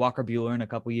market. Get Walker Buehler in a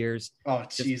couple years. Oh,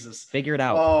 Jesus. Figure it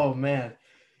out. Oh, man.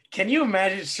 Can you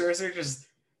imagine Scherzer just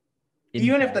 –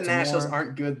 even if the Nationals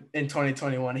aren't good in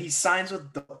 2021, he signs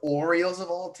with the Orioles of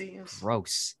all teams?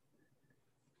 Gross.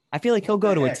 I feel like he'll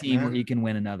go to a team where he can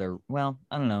win another. Well,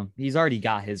 I don't know. He's already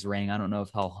got his ring. I don't know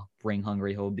how ring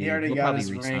hungry he'll be. He already got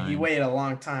his ring. He waited a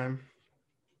long time.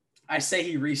 I say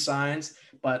he resigns,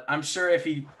 but I'm sure if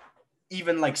he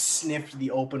even like sniffed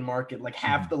the open market, like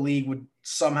half the league would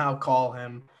somehow call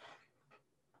him.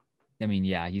 I mean,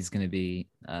 yeah, he's going to be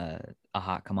a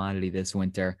hot commodity this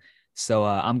winter. So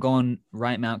I'm going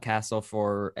Ryan Mountcastle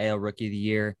for AL Rookie of the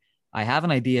Year. I have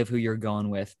an idea of who you're going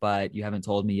with, but you haven't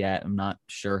told me yet. I'm not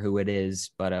sure who it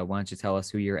is, but why don't you tell us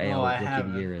who your AL Rookie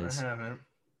of the Year is? I haven't.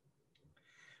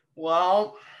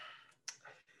 Well,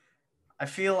 I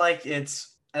feel like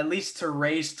it's, at least to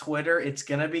Ray's Twitter, it's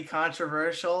going to be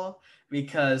controversial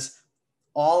because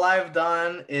all I've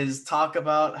done is talk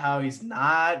about how he's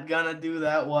not going to do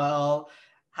that well,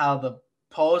 how the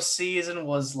postseason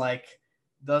was like,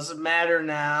 doesn't matter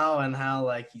now, and how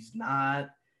like he's not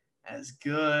as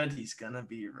good. He's going to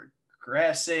be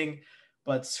regressing,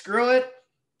 but screw it.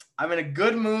 I'm in a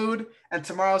good mood, and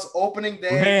tomorrow's opening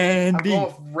day. I'm going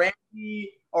with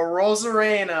Randy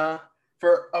Arozarena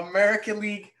for American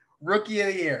League Rookie of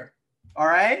the Year. All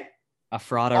right? A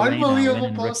fraud winning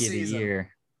Rookie of the Year.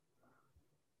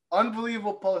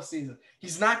 Unbelievable postseason.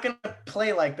 He's not going to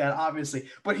play like that, obviously,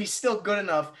 but he's still good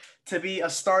enough to be a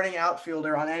starting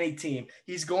outfielder on any team.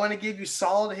 He's going to give you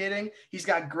solid hitting. He's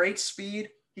got great speed.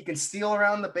 He can steal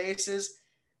around the bases.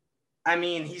 I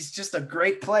mean, he's just a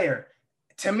great player.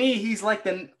 To me, he's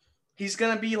going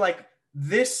to be like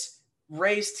this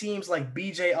Rays teams like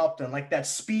BJ Upton, like that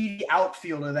speedy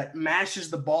outfielder that mashes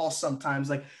the ball sometimes.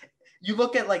 Like, you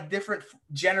look at like different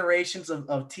generations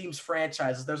of teams'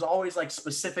 franchises, there's always like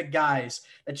specific guys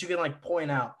that you can like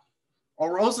point out.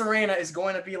 Arozarena is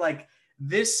going to be like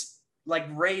this, like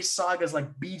Rays Saga's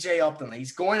like BJ Upton.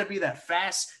 He's going to be that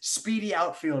fast, speedy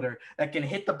outfielder that can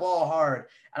hit the ball hard.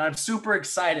 And I'm super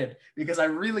excited because I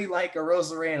really like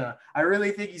Arozarena. I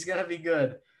really think he's going to be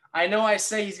good. I know I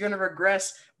say he's going to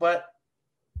regress, but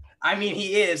I mean,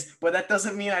 he is, but that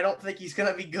doesn't mean I don't think he's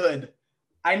going to be good.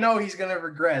 I know he's going to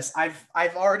regress.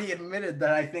 I've already admitted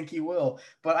that I think he will,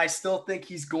 but I still think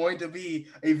he's going to be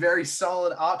a very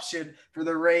solid option for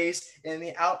the Rays in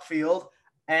the outfield,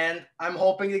 and I'm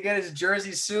hoping to get his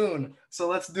jersey soon. So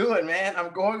let's do it, man.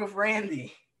 I'm going with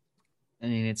Randy. I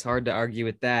mean, it's hard to argue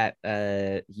with that.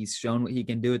 He's shown what he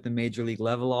can do at the major league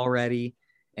level already,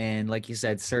 and like you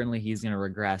said, certainly he's going to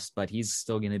regress, but he's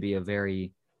still going to be a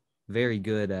very, very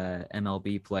good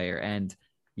MLB player. And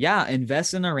yeah,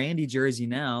 invest in a Randy jersey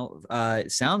now.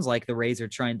 It sounds like the Rays are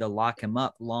trying to lock him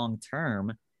up long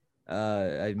term.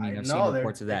 I mean, I've seen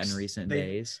reports of that in recent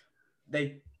days.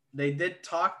 they did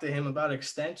talk to him about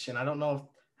extension. I don't know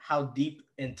how deep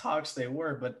in talks they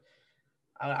were, but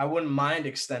I wouldn't mind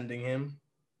extending him.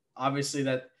 Obviously,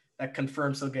 that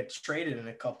confirms he'll get traded in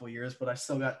a couple years, but I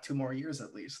still got 2 more years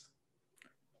at least.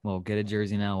 Well, get a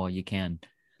jersey now while you can.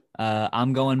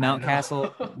 I'm going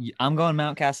Mountcastle. I'm going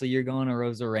Mountcastle. You're going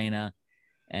Arozarena.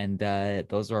 And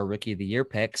those are our Rookie of the Year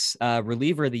picks.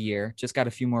 Reliever of the Year. Just got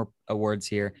a few more awards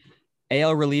here.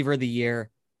 AL Reliever of the Year.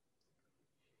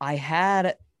 I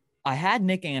had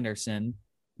Nick Anderson,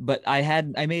 but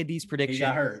I made these predictions He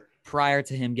got hurt prior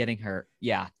to him getting hurt.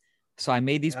 Yeah. So I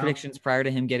made these predictions prior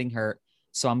to him getting hurt.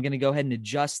 So I'm going to go ahead and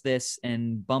adjust this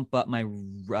and bump up my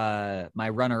my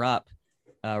runner-up,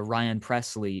 Ryan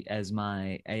Pressly, as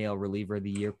my AL Reliever of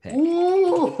the Year pick.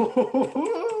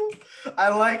 Ooh, I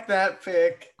like that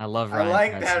pick. I love Ryan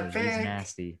like Pressly. that pick. He's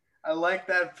nasty. I like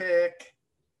that pick.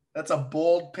 That's a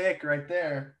bold pick right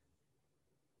there.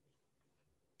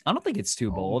 I don't think it's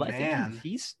too bold. I man.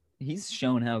 think he's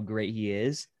shown how great he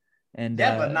is. And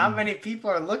yeah, but not many people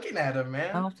are looking at him,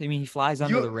 man. I mean, he flies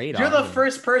under the radar. You're the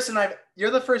first person I've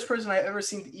ever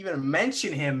seen to even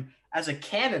mention him as a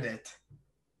candidate.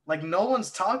 Like, no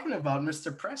one's talking about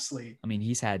Mr. Pressly. I mean,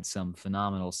 he's had some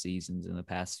phenomenal seasons in the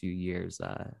past few years.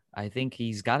 I think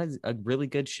he's got a really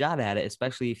good shot at it,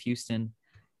 especially if Houston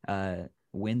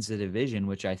wins the division,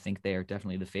 which I think they are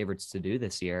definitely the favorites to do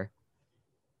this year.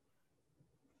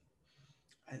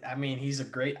 I mean,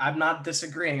 I'm not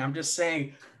disagreeing. I'm just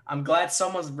saying I'm glad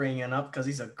someone's bringing it up because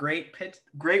he's a great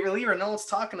reliever. No one's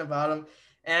talking about him.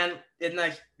 And in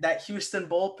that Houston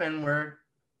bullpen where,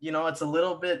 it's a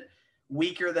little bit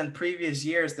weaker than previous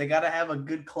years, they got to have a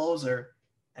good closer.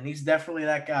 And he's definitely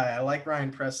that guy. I like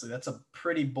Ryan Pressly. That's a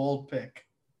pretty bold pick.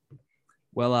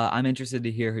 Well, I'm interested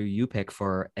to hear who you pick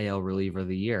for AL Reliever of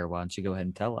the Year. Why don't you go ahead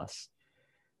and tell us?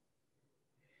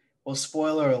 Well,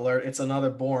 spoiler alert, it's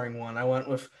another boring one. I went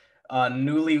with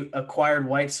newly acquired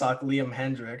White Sox Liam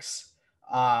Hendriks.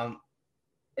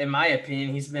 In my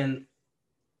opinion, he's been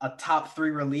a top 3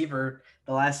 reliever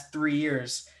the last 3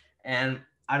 years, and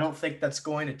I don't think that's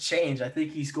going to change. I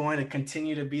think he's going to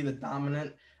continue to be the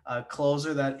dominant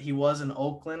closer that he was in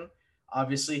Oakland.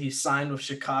 Obviously, he signed with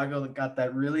Chicago that got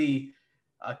that really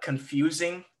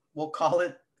confusing, we'll call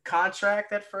it,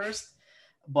 contract at first.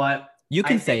 But you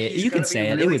can say it. You can say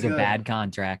it. It was a bad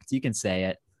contract. You can say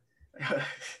it.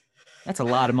 That's a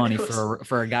lot of money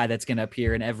for a guy that's going to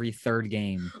appear in every third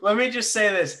game. Let me just say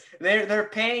this. They're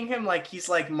paying him like he's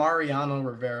like Mariano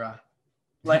Rivera.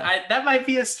 Like that might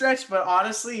be a stretch, but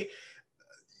honestly,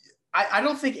 I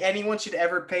don't think anyone should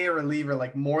ever pay a reliever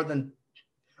like more than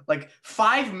like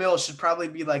 $5 million should probably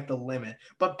be like the limit.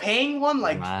 But paying one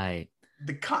like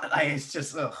it's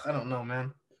just I don't know,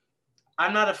 man.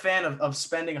 I'm not a fan of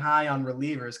spending high on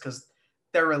relievers because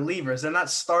they're relievers. They're not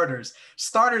starters.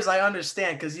 Starters, I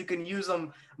understand because you can use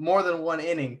them more than one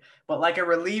inning. But like a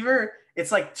reliever,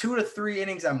 it's like 2 to 3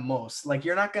 innings at most. Like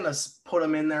you're not going to put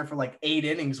them in there for like 8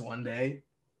 innings one day.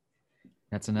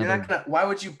 That's another. Why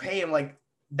would you pay him like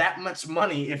that much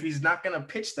money if he's not going to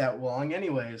pitch that long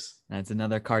anyways? That's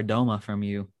another Cardoma from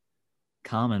you.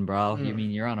 Common, bro. You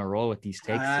mean you're on a roll with these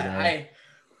takes today.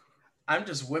 I'm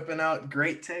just whipping out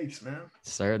great takes, man.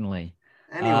 Certainly.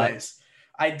 Anyways,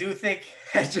 I do think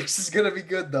Hendricks is going to be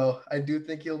good, though. I do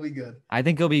think he'll be good. I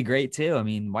think he'll be great, too. I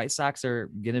mean, White Sox are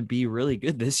going to be really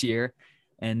good this year.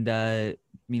 And, I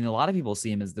mean, a lot of people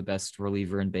see him as the best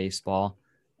reliever in baseball.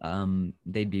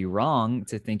 They'd be wrong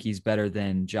to think he's better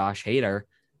than Josh Hader,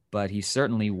 but he's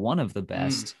certainly one of the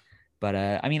best. But,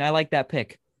 I mean, I like that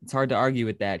pick. It's hard to argue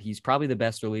with that. He's probably the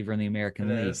best reliever in the American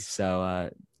League. So,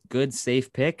 good,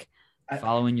 safe pick.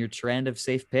 Following your trend of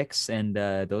safe picks, and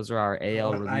those are our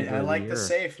AL reliever. I like the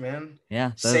safe, man.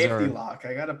 Yeah, safety lock.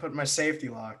 I gotta put my safety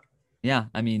lock. Yeah,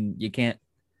 I mean you can't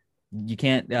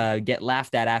get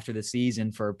laughed at after the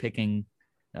season for picking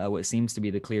what seems to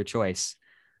be the clear choice.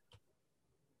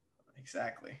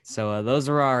 Exactly. So those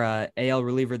are our AL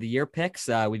reliever of the year picks.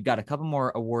 We've got a couple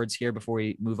more awards here before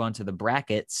we move on to the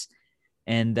brackets,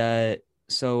 and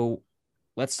so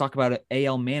let's talk about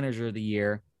AL manager of the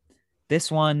year.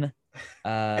 This one.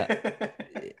 Yeah,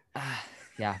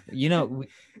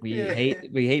 we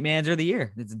hate manager of the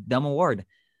year. It's a dumb award.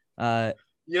 You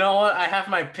know what? I have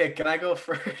my pick. Can I go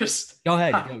first? Go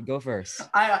ahead. Go first.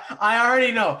 I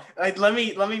already know. Let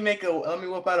me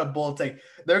whip out a bold take.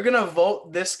 They're gonna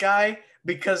vote this guy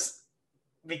because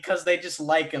they just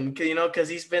like him. Because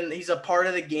he's a part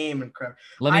of the game and crap.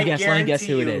 Let me guess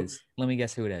who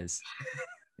it is.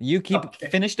 You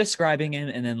finish describing him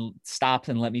and then stop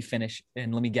and let me finish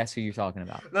and let me guess who you're talking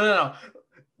about. No.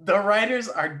 The writers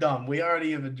are dumb. We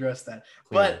already have addressed that.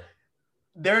 Clearly.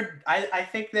 But I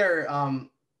think they're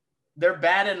they're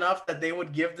bad enough that they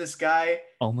would give this guy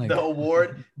Oh my the God.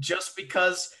 award just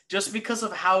because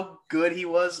of how good he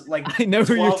was. Like I know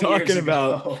who you're 12 years talking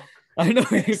about. ago. I know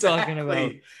what you're talking about.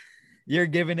 Exactly. You're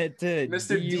giving it to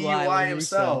Mr. DUI DUI LaRusso.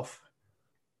 himself.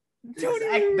 Tony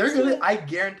They're gonna. LaRusso. I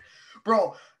guarantee,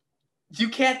 bro. You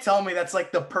can't tell me that's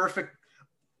like the perfect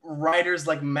writer's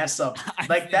like mess up. I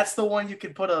Like think- that's the one you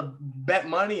could put a bet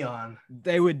money on.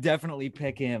 They would definitely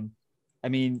pick him. I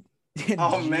mean,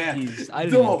 Oh man, jeez, I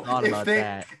didn't No, even thought about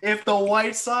that. If the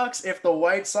White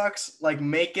Sox like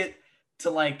make it to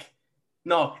like,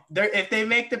 no, if they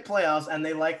make the playoffs, and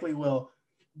they likely will,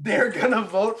 they're gonna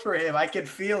vote for him. I can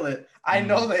feel it. I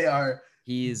know they are.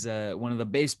 He's one of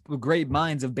the great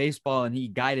minds of baseball, and he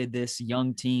guided this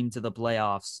young team to the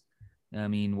playoffs. I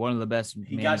mean, one of the best.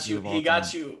 He got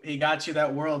you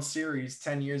that World Series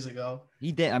 10 years ago.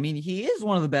 He did. I mean, he is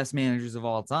one of the best managers of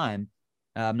all time.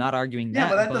 I'm not arguing Yeah, that.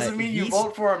 but that doesn't mean you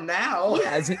vote for him now.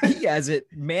 He hasn't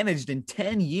managed in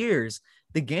 10 years.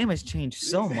 The game has changed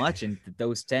so much in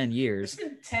those 10 years. It's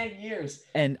been 10 years.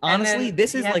 And honestly, then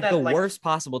this he is had like that, the like- worst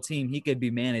possible team he could be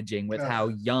managing with Ugh. how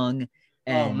young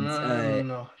and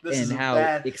No. This and is how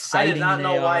bad. exciting I did not they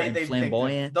know are why and they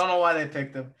flamboyant. picked him. Don't know why they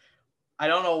picked him. I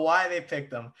don't know why they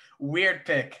picked him. Weird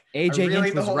pick. AJ I really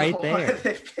Hinch was don't right know why there.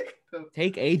 they picked him.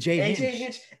 Take AJ AJ Hinch.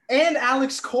 Hinch and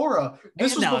Alex Cora.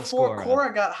 This And was Alex before Cora.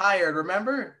 Cora got hired.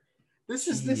 Remember? This.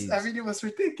 I Jeez. mean, it was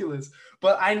ridiculous.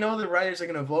 But I know the writers are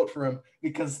gonna vote for him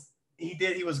because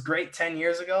he was great 10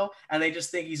 years ago, and they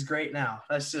just think he's great now.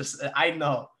 That's just. I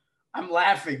know. I'm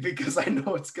laughing because I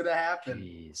know it's gonna happen.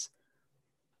 Jeez.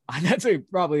 That's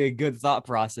probably a good thought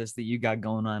process that you got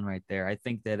going on right there. I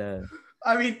think that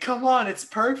I mean, come on, it's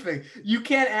perfect. You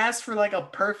can't ask for like a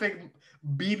perfect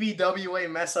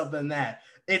BBWA mess up than that.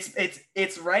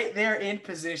 It's right there in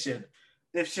position.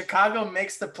 If Chicago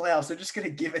makes the playoffs, they're just gonna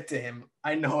give it to him.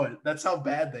 I know it. That's how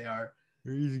bad they are.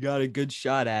 he's got a good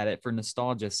shot at it for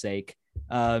nostalgia's sake.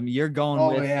 You're going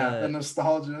Oh with yeah, the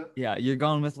nostalgia. yeah, you're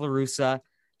going with LaRussa.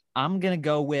 I'm gonna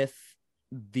go with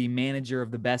the manager of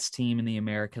the best team in the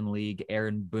American League,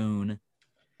 Aaron Boone.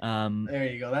 There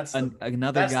you go. That's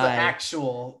Another that's guy. the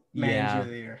actual manager Yeah. of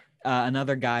the year.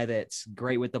 Another guy that's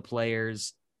great with the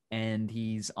players, and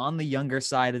he's on the younger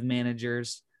side of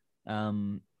managers.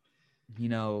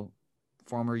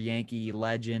 Former Yankee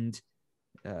legend.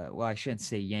 Well, I shouldn't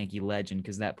say Yankee legend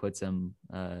because that puts him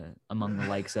among the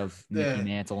likes of Mickey Yeah.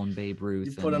 Mantle and Babe Ruth.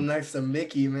 You put him next to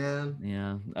Mickey, man.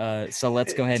 Yeah. So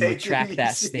let's go ahead and Take it retract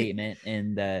that easy. statement.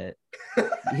 And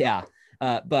yeah.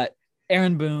 But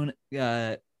Aaron Boone,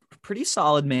 pretty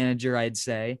solid manager, I'd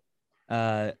say.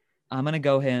 I'm gonna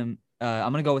go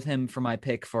with him for my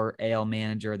pick for AL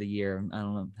Manager of the Year. I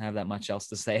don't have that much else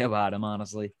to say about him,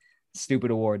 honestly.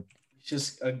 Stupid award.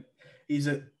 He's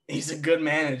a good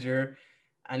manager,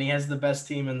 and he has the best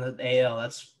team in the AL.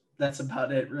 That's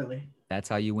about it, really. That's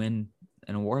how you win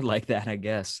an award like that, I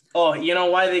guess. Oh, you know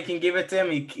why they can give it to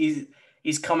him?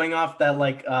 He's coming off that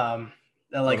The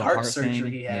heart thing?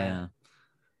 surgery he had. Yeah.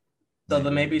 So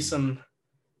there may be some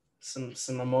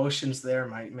emotions there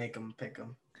might make him pick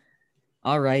him.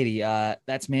 Alrighty.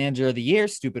 That's Manager of the Year.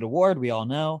 Stupid award. We all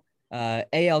know.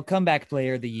 AL Comeback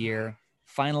Player of the Year.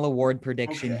 Final award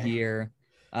prediction Okay. here.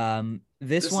 This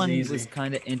This is one easy. was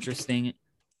kind of interesting.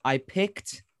 I'll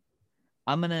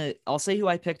say who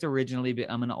I picked originally, but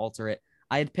I'm going to alter it.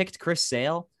 I had picked Chris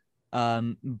Sale,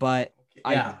 but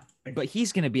Yeah. but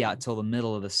he's going to be out till the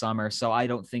middle of the summer. So I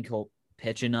don't think he'll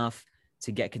pitch enough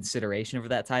to get consideration for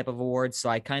that type of award. So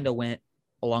I kind of went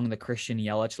along the Christian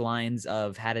Yelich lines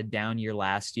of had a down year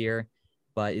last year,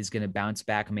 but is going to bounce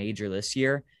back major this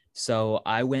year. So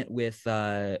I went with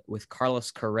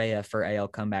Carlos Correa for AL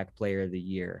Comeback Player of the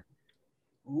Year.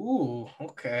 Ooh,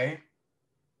 okay.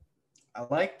 I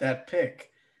like that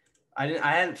pick. I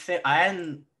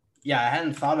hadn't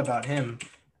thought about him.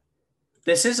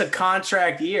 This is a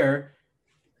contract year.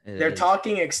 It They're is.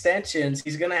 talking extensions.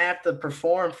 He's gonna have to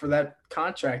perform for that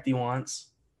contract he wants.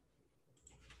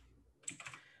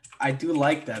 I do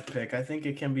like that pick. I think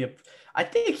it can be I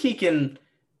think he can.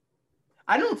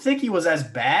 I don't think he was as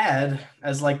bad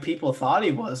as like people thought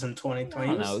he was in 2020. I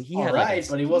don't know. He was all right,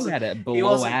 but he wasn't. had a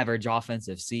below wasn't- average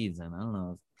offensive season. I don't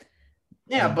know.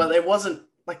 Yeah, but it wasn't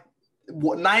like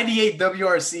 98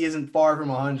 WRC isn't far from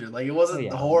 100. Like it wasn't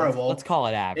Yeah, horrible. Let's call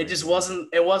it average. It just wasn't.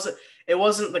 It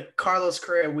wasn't the Carlos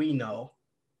Correa we know,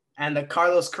 and the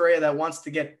Carlos Correa that wants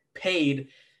to get paid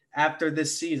after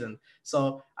this season.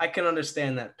 So I can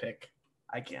understand that pick.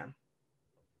 I can.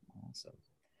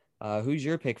 Awesome. Who's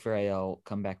your pick for AL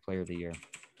Comeback Player of the Year?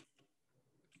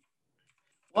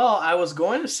 Well, I was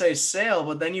going to say Sale,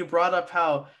 but then you brought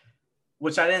up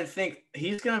which I didn't think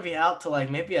he's going to be out till like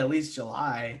maybe at least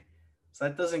July. So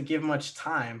that doesn't give much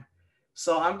time.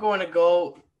 So I'm going to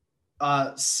go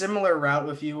similar route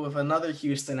with you with another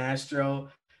Houston Astro.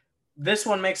 This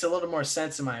one makes a little more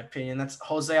sense in my opinion. That's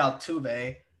Jose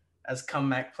Altuve as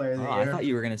comeback player of the Oh, year. I thought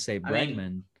you were gonna say I mean,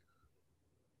 Bregman.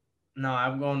 no,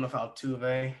 I'm going with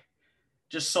Altuve,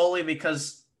 just solely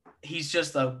because he's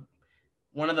just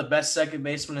one of the best second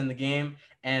basemen in the game.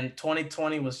 And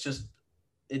 2020 was just,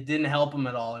 it didn't help him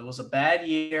at all. It was a bad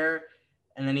year,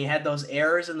 and then he had those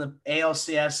errors in the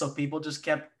ALCS, so people just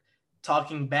kept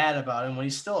talking bad about him when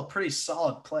he's still a pretty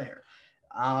solid player.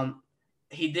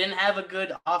 He didn't have a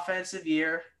good offensive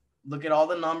year. Look at all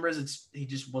the numbers. He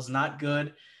just was not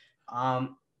good.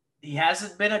 He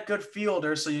hasn't been a good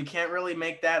fielder, so you can't really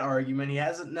make that argument. He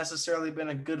hasn't necessarily been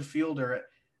a good fielder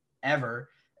ever.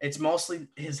 It's mostly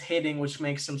his hitting, which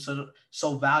makes him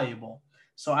so valuable.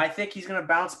 So I think he's going to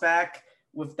bounce back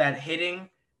with that hitting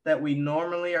that we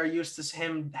normally are used to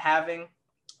him having.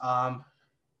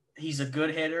 He's a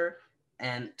good hitter,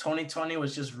 and 2020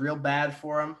 was just real bad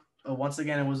for him. But once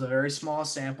again, it was a very small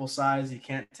sample size. You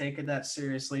can't take it that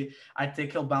seriously. I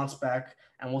think he'll bounce back,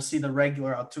 and we'll see the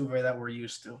regular Altuve that we're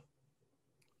used to.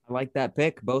 I like that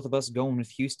pick. Both of us going with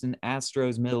Houston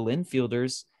Astros middle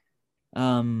infielders.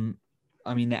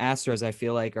 I mean, the Astros, I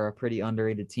feel like, are a pretty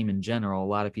underrated team in general. A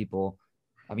lot of people,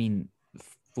 I mean,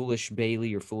 Foolish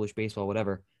Bailey or Foolish Baseball,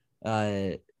 whatever.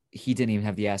 He didn't even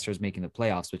have the Astros making the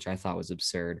playoffs, which I thought was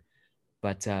absurd.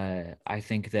 But I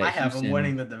think that I have Houston, him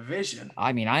winning the division.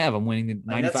 I mean, I have him winning the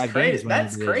 95 games.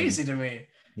 That's crazy to me.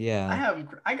 Yeah.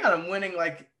 I got him winning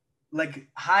like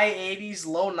high 80s,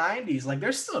 low 90s. Like,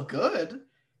 they're still good.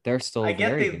 They're still I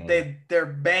get good. they're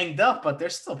banged up, but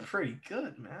they're still pretty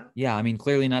good, man. Yeah, I mean,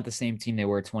 clearly not the same team they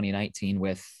were 2019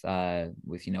 with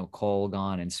Cole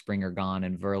gone and Springer gone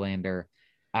and Verlander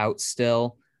out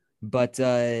still. But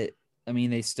I mean,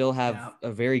 they still have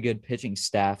a very good pitching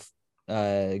staff.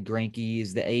 Greinke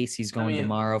is the ace. He's going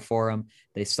tomorrow for them.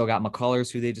 They still got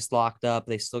McCullers, who they just locked up.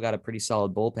 They still got a pretty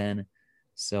solid bullpen.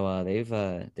 So they've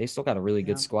still got a really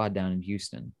good squad down in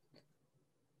Houston.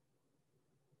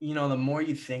 You know, the more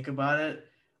you think about it,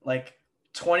 like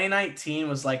 2019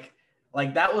 was like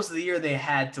that was the year they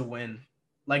had to win.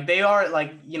 Like, they are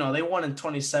like, you know, they won in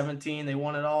 2017, they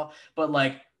won it all, but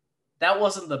like that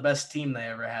wasn't the best team they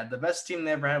ever had. The best team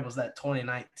they ever had was that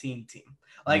 2019 team.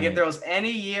 Like, if there was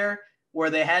any year where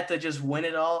they had to just win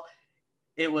it all,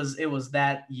 it was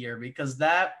that year, because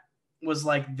that was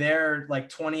like their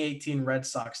 2018 Red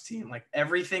Sox team. Like,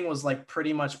 everything was like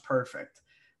pretty much perfect.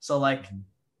 So like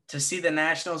to see the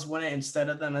Nationals win it instead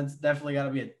of them, it's definitely got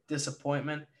to be a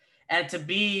disappointment. And to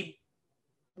be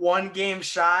one game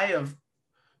shy of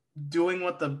doing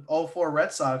what the 04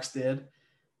 Red Sox did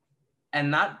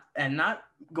and not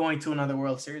going to another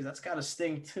World Series, that's got to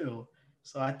sting too.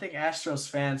 So I think Astros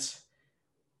fans,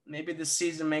 maybe this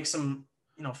season makes them,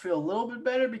 feel a little bit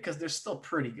better, because they're still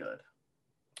pretty good.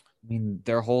 I mean,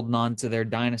 they're holding on to their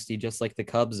dynasty just like the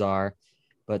Cubs are,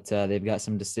 but they've got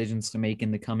some decisions to make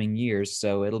in the coming years.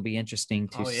 So it'll be interesting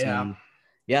to see.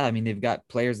 Yeah, I mean, they've got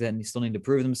players that still need to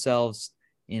prove themselves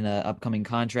in upcoming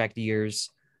contract years.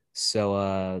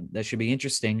 So that should be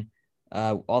interesting.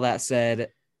 All that said,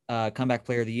 comeback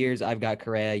player of the years, I've got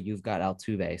Correa, you've got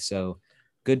Altuve. So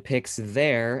good picks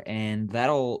there, and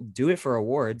that'll do it for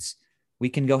awards. We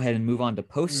can go ahead and move on to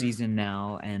postseason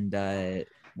now, and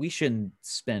we shouldn't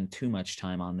spend too much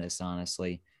time on this,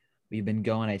 honestly. We've been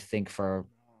going, I think, for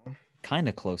kind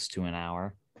of close to an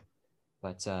hour.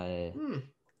 But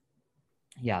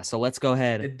yeah, so let's go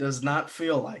ahead. It does not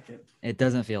feel like it. It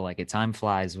doesn't feel like it. Time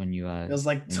flies when you it feels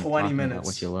like 20 minutes. About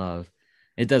what you love.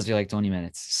 It does feel like 20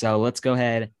 minutes. So let's go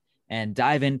ahead and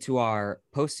dive into our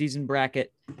postseason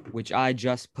bracket, which I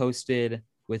just posted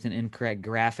with an incorrect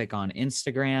graphic on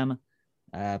Instagram.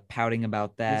 Pouting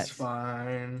about that. It's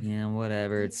fine. Yeah,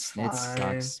 whatever. It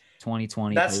sucks.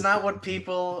 2020. That's not what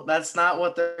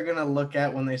they're gonna look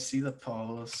at when they see the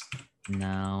post.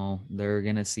 No, they're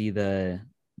gonna see the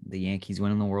Yankees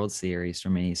winning the World Series for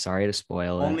me. Sorry to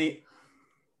spoil it.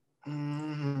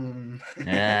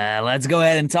 Let's go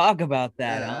ahead and talk about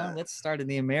that. Huh? Let's start in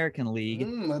the American League.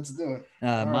 Let's do it.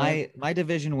 My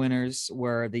division winners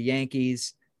were the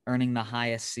Yankees, earning the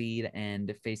highest seed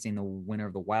and facing the winner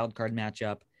of the wild card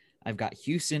matchup. I've got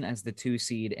Houston as the 2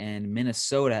 seed and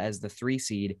Minnesota as the 3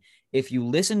 seed. If you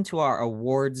listen to our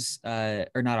awards,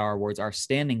 our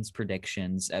standings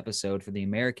predictions episode for the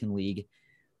American League,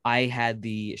 I had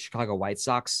the Chicago White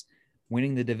Sox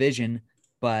winning the division,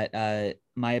 but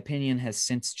my opinion has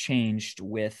since changed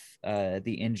with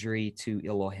the injury to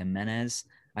Eloy Jimenez.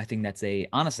 I think that's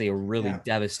honestly a really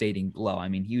devastating blow. I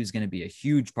mean, he was going to be a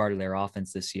huge part of their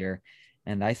offense this year.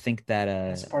 And I think that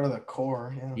That's part of the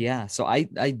core. Yeah. yeah. So I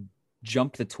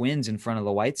jumped the Twins in front of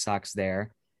the White Sox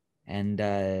there, and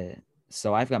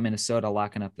so I've got Minnesota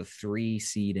locking up the 3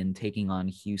 seed and taking on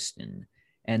Houston.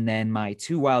 And then my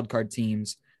 2 wild card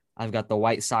teams, I've got the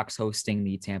White Sox hosting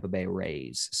the Tampa Bay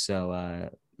Rays. So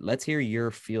let's hear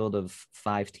your field of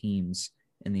 5 teams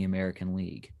in the American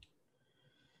League.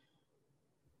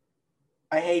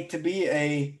 I hate to be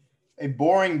a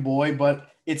boring boy, but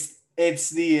it's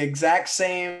the exact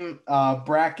same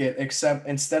bracket, except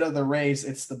instead of the Rays,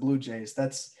 it's the Blue Jays.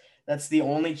 That's the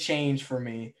only change for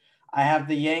me. I have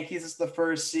the Yankees as the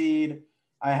 1st seed.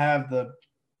 I have the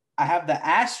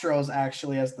Astros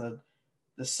actually as the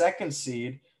 2nd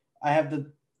seed. I have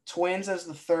the Twins as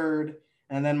the 3rd,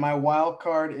 and then my wild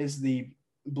card is the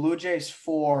Blue Jays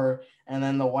 4, and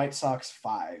then the White Sox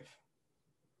 5.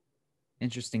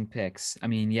 Interesting picks. I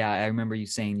mean, yeah, I remember you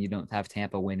saying you don't have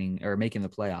Tampa winning or making the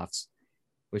playoffs,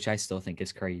 which I still think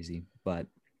is crazy. But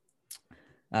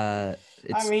let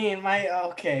me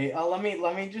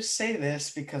just say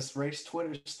this because Race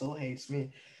Twitter still hates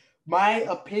me. My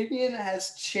opinion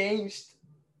has changed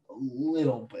a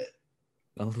little bit.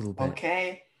 A little bit.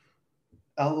 Okay,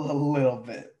 a little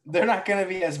bit. They're not going to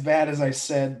be as bad as I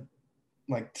said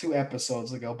like 2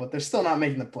 episodes ago, but they're still not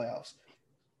making the playoffs.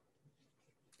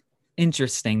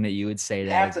 Interesting that you would say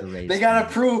that. They got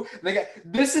to prove.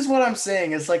 This is what I'm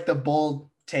saying. It's like the bold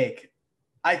take.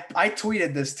 I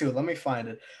tweeted this too. Let me find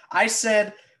it. I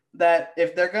said that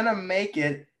if they're going to make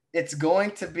it, it's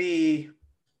going to be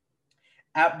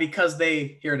because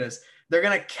here it is. They're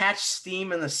going to catch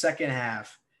steam in the second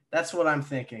half. That's what I'm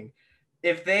thinking.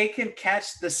 If they can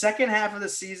catch the second half of the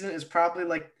season is probably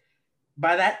like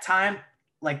by that time,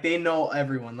 like they know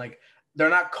everyone. Like they're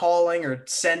not calling or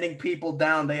sending people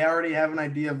down. They already have an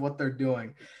idea of what they're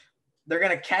doing. They're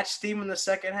going to catch steam in the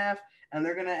second half, and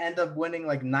they're going to end up winning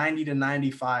like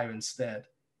 90-95 instead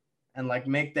and like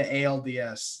make the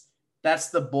ALDS. That's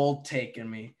the bold take in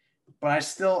me. But I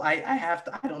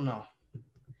don't know.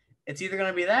 It's either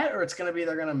going to be that or it's going to be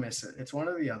they're going to miss it. It's one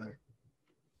or the other.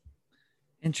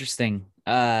 Interesting.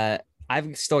 I've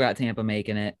still got Tampa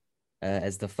making it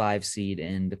as the 5 seed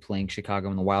and playing Chicago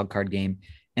in the wild card game.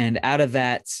 And out of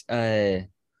that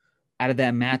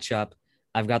matchup,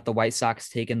 I've got the White Sox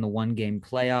taking the 1-game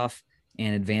playoff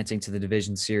and advancing to the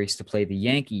division series to play the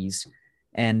Yankees.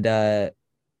 And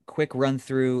quick run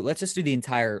through. Let's just do the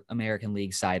entire American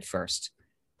League side first.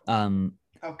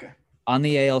 Okay. On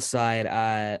the AL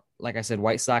side, like I said,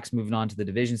 White Sox moving on to the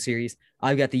division series.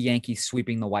 I've got the Yankees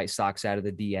sweeping the White Sox out of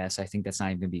the DS. I think that's not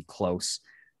even going to be close.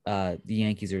 The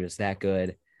Yankees are just that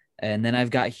good. And then I've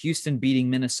got Houston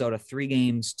beating Minnesota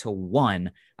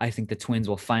 3-1. I think the Twins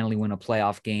will finally win a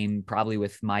playoff game, probably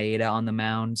with Maeda on the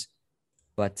mound.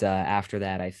 But after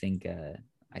that, I think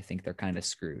they're kind of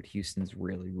screwed. Houston's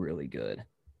really, really good.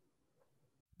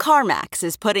 CarMax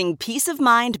is putting peace of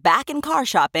mind back in car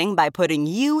shopping by putting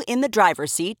you in the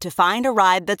driver's seat to find a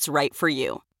ride that's right for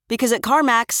you. Because at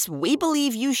CarMax, we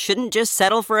believe you shouldn't just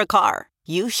settle for a car.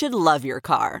 You should love your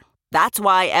car. That's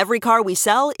why every car we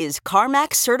sell is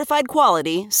CarMax certified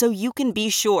quality, so you can be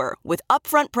sure with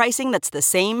upfront pricing that's the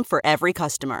same for every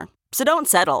customer. So don't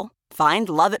settle. Find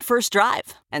love at first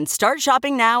drive and start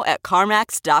shopping now at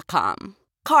CarMax.com.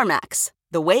 CarMax,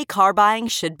 the way car buying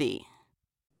should be.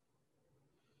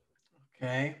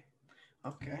 Okay.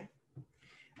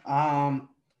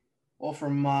 Well, for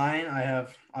mine, I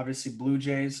have obviously Blue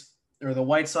Jays or the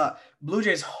White Sox. Blue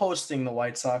Jays hosting the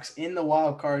White Sox in the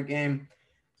wild card game.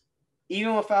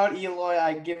 Even without Eloy,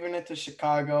 I've given it to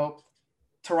Chicago.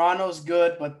 Toronto's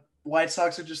good, but White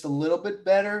Sox are just a little bit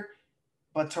better.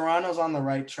 But Toronto's on the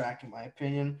right track, in my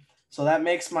opinion. So that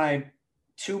makes my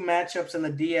 2 matchups in the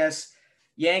DS,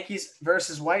 Yankees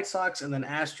versus White Sox, and then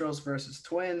Astros versus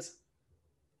Twins.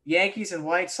 Yankees and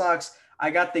White Sox, I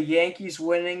got the Yankees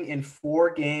winning in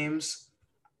 4 games.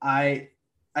 I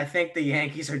think the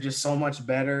Yankees are just so much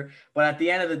better. But at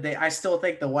the end of the day, I still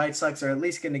think the White Sox are at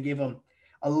least going to give them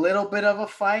a little bit of a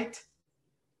fight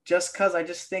just because I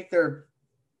just think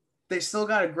they still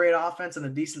got a great offense and a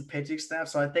decent pitching staff.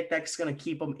 So I think that's going to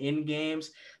keep them in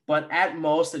games. But at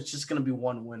most, it's just going to be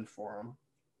 1 win for them.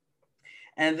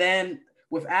 And then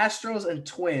with Astros and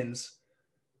Twins,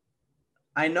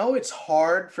 I know it's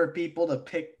hard for people to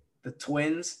pick the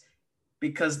Twins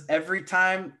because every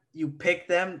time you pick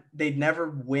them, they never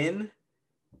win.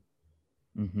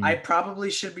 Mm-hmm. I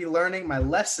probably should be learning my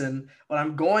lesson, but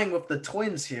I'm going with the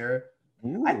Twins here.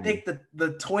 Ooh. I think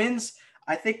the Twins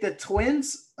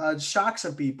shock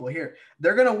some people here.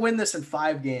 They're going to win this in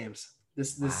 5 games.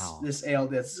 This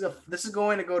ALDS. This is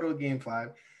going to go to a game 5.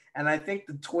 And I think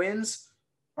the Twins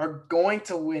are going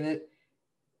to win it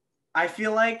I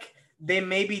feel like they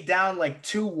may be down like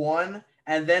 2-1,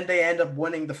 and then they end up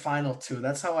winning the final two.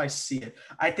 That's how I see it.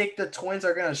 I think the Twins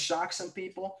are going to shock some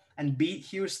people and beat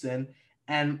Houston,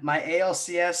 and my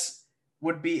ALCS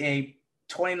would be a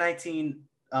 2019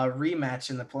 rematch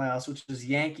in the playoffs, which is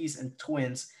Yankees and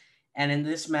Twins. And in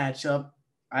this matchup,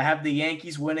 I have the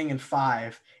Yankees winning in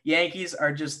 5. Yankees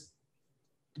are just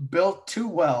built too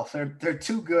well. They're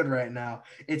too good right now.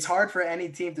 It's hard for any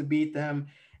team to beat them.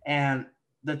 And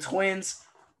the Twins,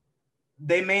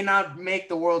 they may not make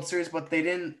the World Series, but they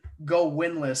didn't go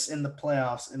winless in the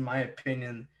playoffs, in my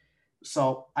opinion.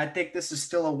 So I think this is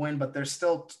still a win, but they're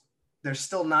still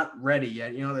not ready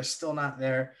yet. They're still not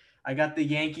there. I got the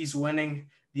Yankees winning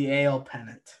the AL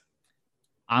pennant.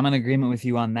 I'm in agreement with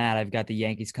you on that. I've got the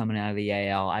Yankees coming out of the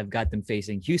AL. I've got them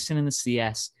facing Houston in the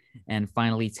CS and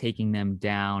finally taking them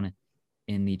down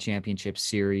in the championship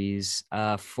series,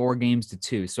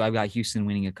 4-2. So I've got Houston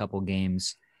winning a couple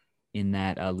games in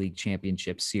that league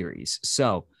championship series.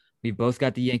 So we've both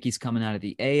got the Yankees coming out of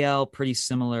the AL, pretty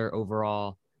similar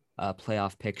overall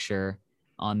playoff picture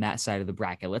on that side of the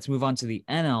bracket. Let's move on to the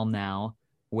NL now,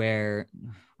 where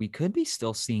we could be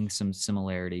still seeing some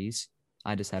similarities.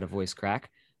 I just had a voice crack,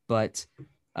 but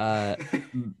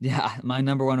yeah, my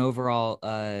number one overall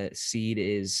seed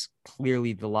is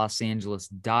clearly the Los Angeles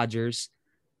Dodgers.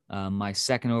 My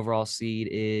second overall seed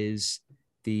is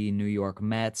the New York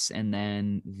Mets, and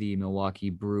then the Milwaukee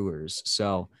Brewers.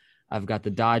 So I've got the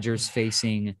Dodgers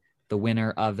facing the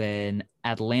winner of an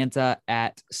Atlanta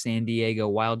at San Diego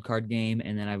wildcard game,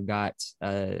 and then I've got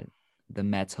the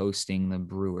Mets hosting the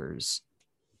Brewers.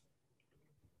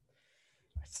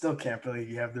 I still can't believe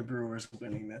you have the Brewers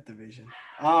winning that division.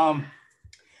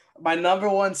 My number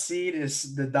one seed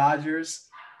is the Dodgers.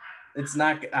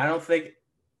 I don't think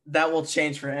that will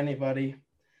change for anybody.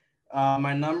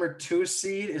 My number 2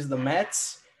 seed is the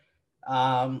Mets.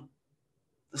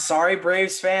 Sorry,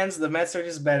 Braves fans. The Mets are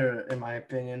just better, in my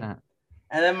opinion.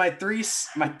 And then my three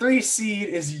seed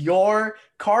is your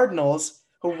Cardinals,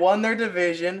 who won their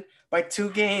division by 2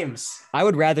 games. I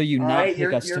would rather you not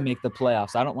pick us to make the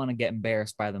playoffs. I don't want to get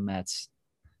embarrassed by the Mets.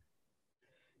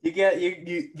 You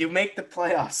make the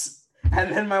playoffs. And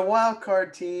then my wild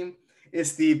card team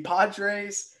is the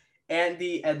Padres and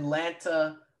the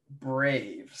Atlanta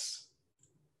Braves.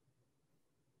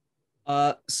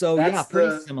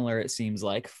 Pretty similar, it seems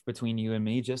like, between you and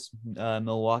me. Just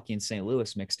Milwaukee and St.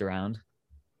 Louis mixed around.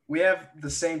 We have the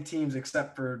same teams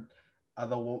except for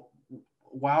the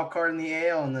wild card in the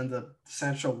AL and then the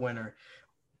central winner.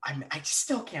 I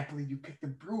still can't believe you picked the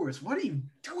Brewers. What are you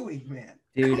doing, man?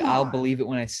 Dude, I'll believe it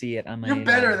when I see it. You're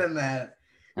better than that.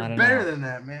 You're better than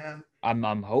that, man.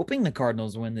 I'm hoping the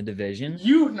Cardinals win the division.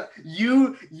 You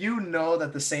know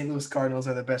that the St. Louis Cardinals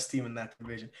are the best team in that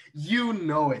division. You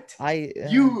know it.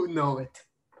 You know it.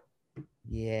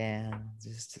 Yeah,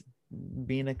 just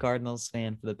being a Cardinals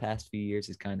fan for the past few years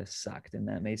has kind of sucked, and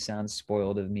that may sound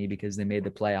spoiled of me because they made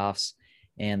the playoffs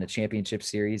and the championship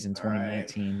series in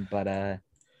 2019. Right. But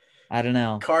I don't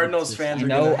know. Cardinals fans.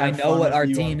 I know what our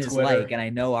team is like, and I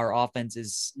know our offense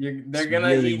is. They're gonna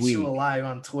really eat weak. You alive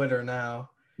on Twitter now.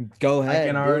 Go ahead. I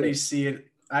can already see it.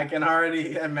 I can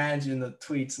already imagine the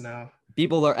tweets now.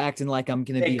 People are acting like I'm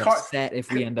going to be upset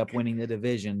if we end up winning the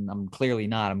division. I'm clearly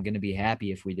not. I'm going to be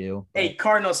happy if we do. Hey,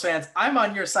 Cardinals fans, I'm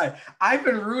on your side. I've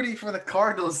been rooting for the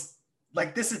Cardinals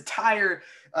like this entire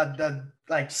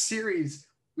series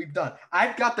we've done.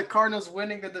 I've got the Cardinals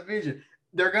winning the division.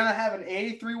 They're going to have an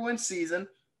 83-win season,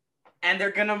 and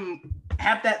they're going to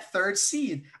have that 3rd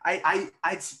seed.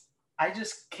 I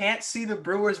just can't see the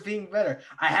Brewers being better.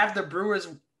 I have the Brewers,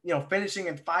 finishing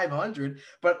in 500,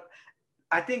 but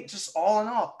I think just all in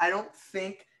all, I don't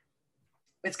think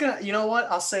it's going to, you know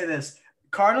what? I'll say this.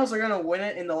 Cardinals are going to win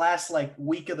it in the last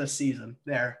week of the season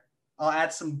there. I'll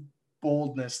add some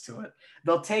boldness to it.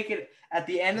 They'll take it at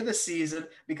the end of the season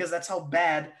because that's how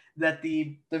bad that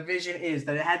the division is,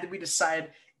 that it had to be decided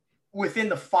within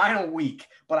the final week.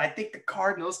 But I think the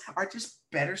Cardinals are just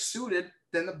better suited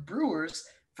than the Brewers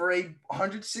for a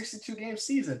 162-game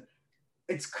season.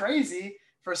 It's crazy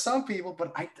for some people,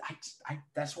 but I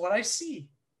that's what I see.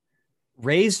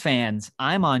 Rays fans,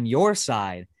 I'm on your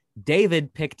side.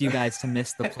 David picked you guys to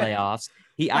miss the playoffs.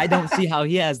 I don't see how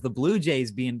he has the Blue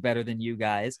Jays being better than you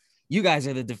guys. You guys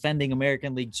are the defending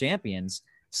American League champions.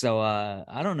 So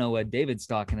I don't know what David's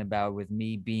talking about with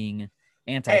me being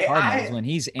anti-Cardinals when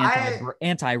he's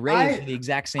anti-Rays for the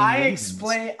exact same reasons.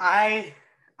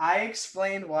 I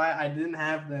explained why I didn't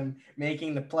have them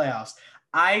making the playoffs.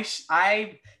 I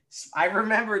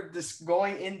remember this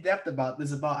going in depth about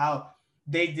how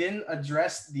they didn't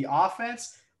address the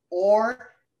offense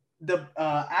or the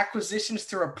acquisitions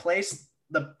to replace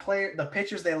the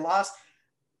pitchers they lost,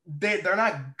 they're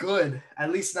not good,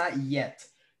 at least not yet.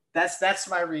 That's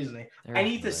my reasoning. I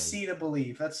need to see to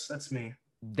believe. That's me.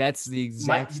 That's the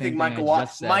exact same thing Michael I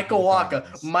just said. Michael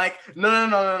Wacha.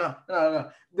 No.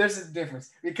 There's a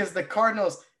difference because the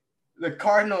Cardinals.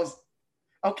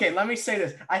 Okay, let me say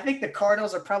this. I think the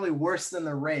Cardinals are probably worse than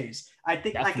the Rays. I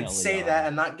think I could say that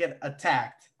and not get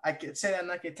attacked. I could say that and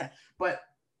not get attacked. But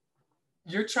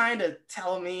you're trying to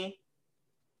tell me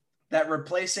that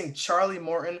replacing Charlie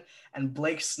Morton and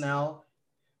Blake Snell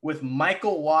with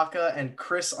Michael Wacha and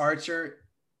Chris Archer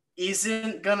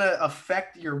isn't going to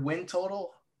affect your win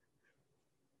total?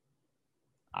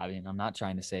 I mean, I'm not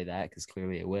trying to say that because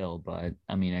clearly it will, but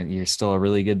I mean, you're still a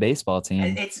really good baseball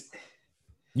team.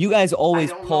 You guys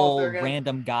always pull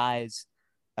random guys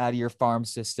out of your farm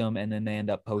system and then they end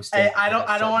up posting. Hey, I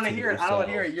don't want to hear it. I don't want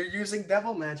to hear it. You're using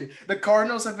devil magic. The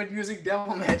Cardinals have been using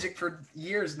devil magic for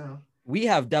years now. We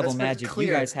have devil magic. You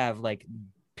guys have like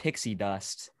pixie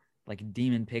dust, like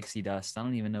demon pixie dust. I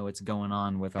don't even know what's going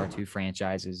on with our two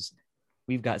franchises.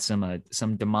 We've got some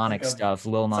demonic stuff,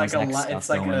 Lil Nas X stuff. It's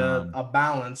like a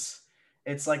balance.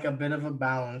 It's like a bit of a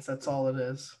balance. That's all it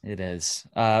is. It is.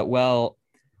 Well,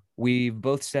 we've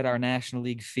both set our National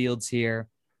League fields here.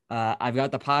 I've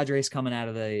got the Padres coming out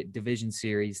of the division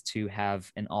series to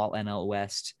have an all NL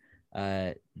West.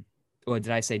 Or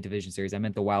did I say division series? I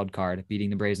meant the wild card,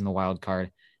 beating the Braves in the wild card,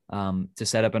 to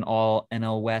set up an all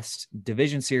NL West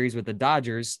division series with the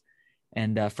Dodgers.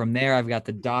 And from there, I've got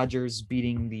the Dodgers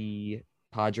beating the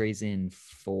Padres in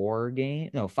 5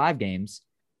 games.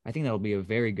 I think that'll be a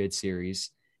very good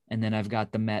series. And then I've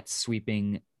got the Mets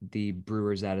sweeping the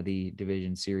Brewers out of the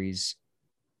division series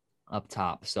up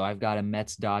top. So I've got a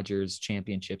Mets-Dodgers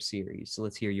championship series. So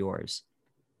let's hear yours.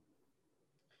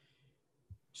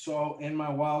 So in my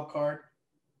wild card,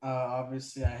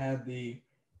 obviously I had the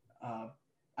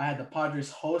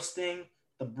Padres hosting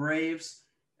the Braves,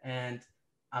 and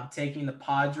I'm taking the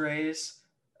Padres.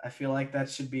 I feel like that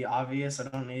should be obvious. I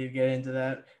don't need to get into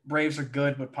that. Braves are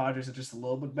good, but Padres are just a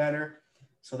little bit better.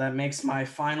 So that makes my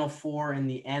final 4 in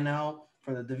the NL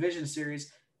for the division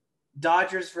series.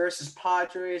 Dodgers versus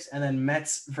Padres, and then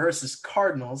Mets versus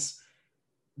Cardinals.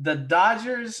 The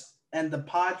Dodgers and the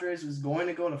Padres is going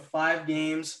to go to 5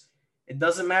 games. It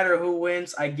doesn't matter who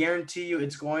wins. I guarantee you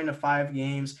it's going to 5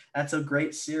 games. That's a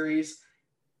great series.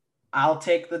 I'll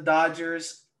take the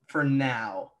Dodgers for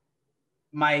now.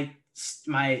 My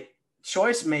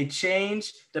choice may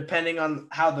change depending on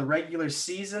how the regular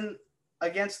season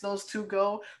against those two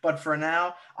go, but for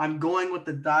now, I'm going with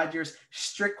the Dodgers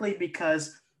strictly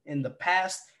because in the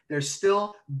past, they're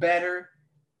still better.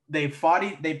 They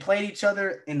played each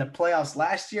other in the playoffs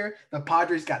last year. The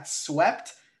Padres got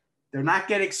swept. They're not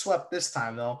getting swept this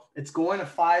time, though. It's going to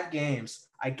 5 games.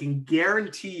 I can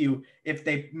guarantee you if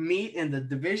they meet in the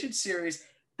division series,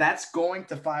 that's going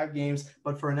to 5 games.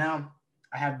 But for now,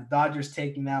 I have the Dodgers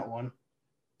taking that one.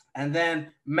 And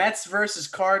then Mets versus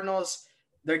Cardinals.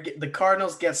 The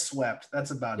Cardinals get swept.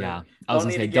 That's about it. Yeah, I was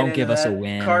going to say, don't give us a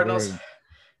win. Cardinals.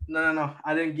 No.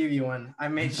 I didn't give you one. I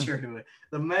made sure to it.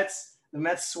 The Mets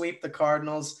sweep the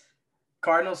Cardinals.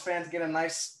 Cardinals fans get a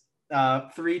nice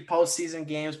 3 postseason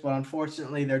games, but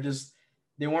unfortunately,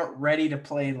 they weren't ready to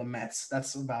play the Mets.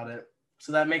 That's about it.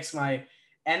 So that makes my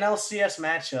NLCS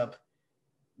matchup,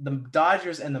 the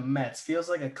Dodgers and the Mets, feels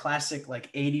like a classic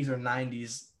like 80s or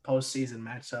 90s postseason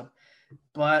matchup.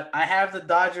 But I have the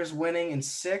Dodgers winning in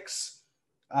 6.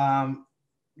 The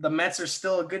Mets are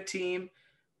still a good team,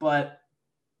 but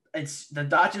the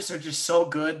Dodgers are just so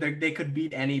good. They could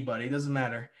beat anybody. It doesn't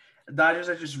matter. The Dodgers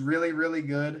are just really, really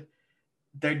good.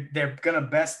 They're gonna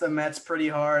best the Mets pretty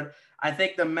hard. I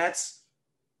think the Mets,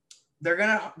 they're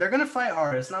gonna fight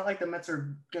hard. It's not like the Mets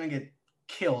are gonna get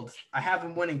killed. I have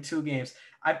them winning 2 games.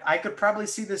 I could probably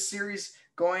see this series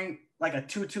going like a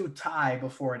 2-2 tie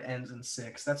before it ends in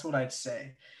 6. That's what I'd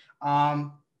say.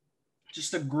 This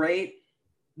is a great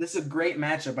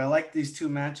matchup. I like these 2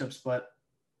 matchups, but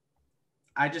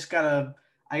I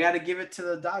gotta give it to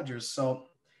the Dodgers. So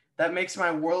that makes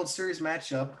my World Series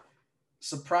matchup.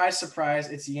 Surprise, surprise,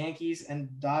 it's Yankees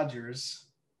and Dodgers.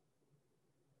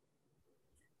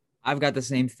 I've got the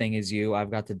same thing as you.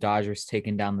 I've got the Dodgers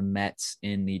taking down the Mets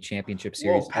in the championship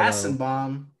series. Whoa, passing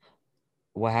bomb.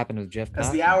 What happened with Jeff Passan?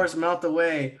 As the hours melt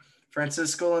away,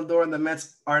 Francisco Lindor and the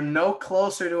Mets are no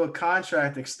closer to a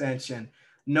contract extension.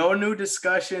 No new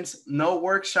discussions, no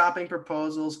workshopping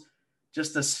proposals,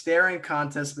 just a staring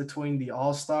contest between the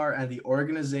All-Star and the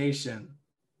organization.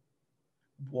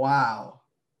 Wow.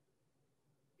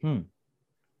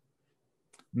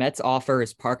 Mets offer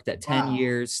is parked at 10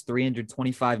 years,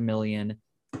 $325 million.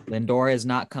 Lindor has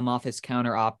not come off his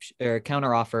counter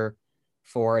offer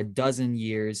for a dozen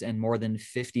years and more than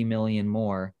 50 million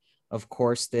more. Of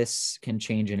course, this can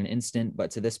change in an instant,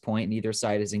 but to this point, neither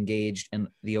side is engaged, and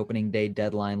the opening day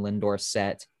deadline Lindor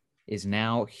set is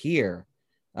now here.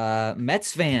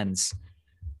 Mets fans,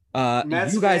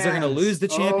 you guys are going to lose the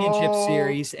championship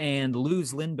series and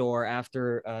lose Lindor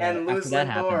after that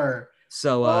happened.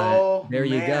 So there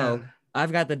you go.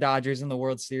 I've got the Dodgers in the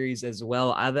World Series as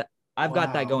well. I've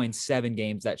got that going 7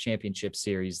 games, that championship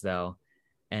series, though.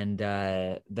 And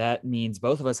that means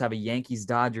both of us have a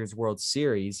Yankees-Dodgers World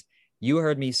Series. You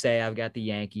heard me say I've got the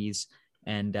Yankees,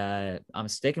 and I'm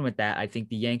sticking with that. I think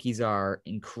the Yankees are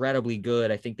incredibly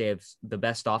good. I think they have the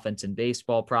best offense in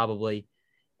baseball, probably,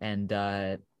 and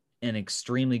an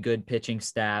extremely good pitching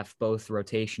staff, both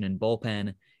rotation and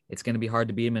bullpen. It's going to be hard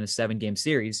to beat them in a 7-game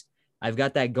series. I've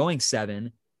got that going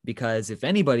 7 because if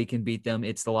anybody can beat them,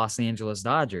 it's the Los Angeles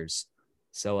Dodgers.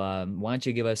 So why don't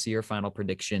you give us your final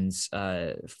predictions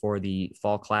for the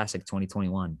Fall Classic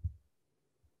 2021?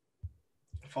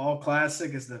 Fall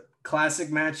Classic is the classic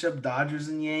matchup, Dodgers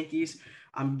and Yankees.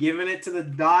 I'm giving it to the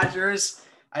Dodgers.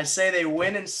 I say they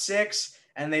win in 6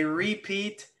 and they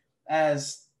repeat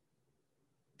as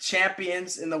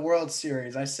champions in the World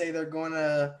Series. I say they're going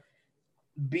to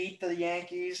beat the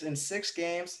Yankees in 6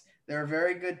 games. They're a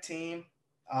very good team.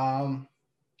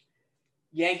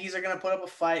 Yankees are going to put up a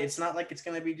fight. It's not like it's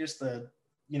going to be just a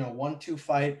 1-2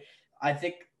 fight. I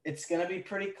think it's going to be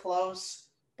pretty close,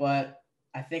 but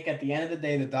I think at the end of the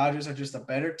day, the Dodgers are just a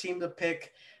better team to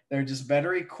pick. They're just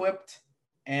better equipped,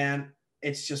 and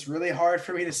it's just really hard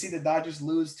for me to see the Dodgers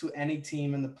lose to any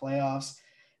team in the playoffs.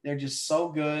 They're just so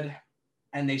good,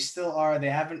 and they still are.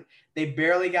 They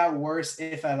barely got worse,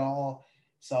 if at all.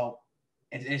 So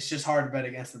it's just hard to bet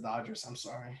against the Dodgers. I'm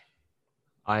sorry.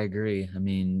 I agree. I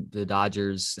mean, the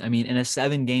Dodgers, in a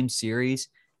 7-game series,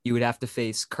 you would have to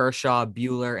face Kershaw,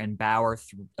 Buehler, and Bauer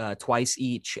twice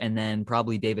each, and then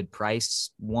probably David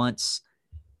Price once,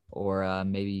 or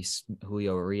maybe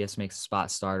Julio Urias makes a spot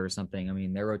start or something. I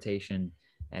mean, their rotation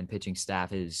and pitching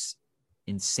staff is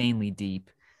insanely deep,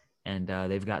 and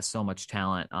they've got so much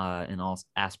talent in all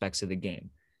aspects of the game.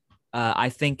 I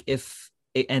think if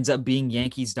it ends up being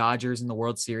Yankees-Dodgers in the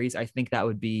World Series, I think that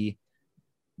would be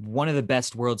one of the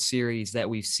best World Series that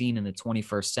we've seen in the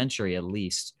 21st century, at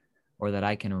least, or that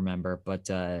I can remember. But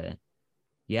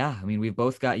we've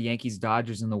both got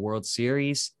Yankees-Dodgers in the World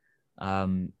Series.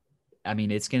 It's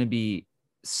going to be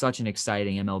such an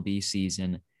exciting MLB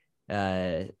season.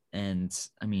 And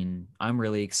I'm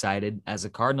really excited as a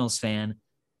Cardinals fan.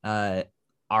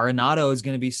 Arenado is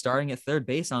going to be starting at third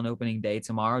base on opening day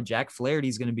tomorrow. Jack Flaherty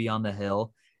is going to be on the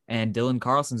hill, and Dylan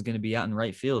Carlson's going to be out in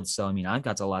right field. So, I've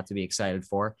got a lot to be excited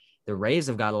for. The Rays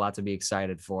have got a lot to be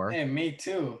excited for. Hey, me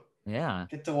too. Yeah.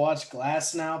 Get to watch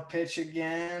Glasnow pitch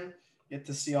again. Get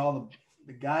to see all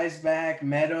the guys back.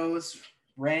 Meadows,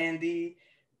 Randy,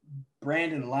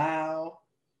 Brandon Lau.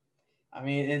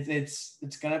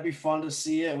 It's going to be fun to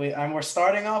see it. We're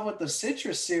starting off with the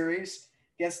Citrus Series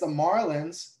against the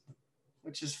Marlins,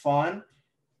 which is fun.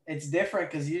 It's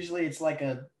different because usually it's like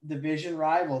a division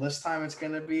rival. This time it's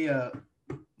going to be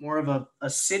more of a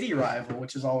city rival,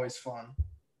 which is always fun.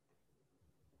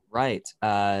 Right.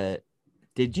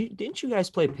 Didn't you guys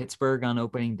play Pittsburgh on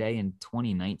opening day in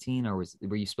 2019, or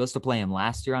were you supposed to play them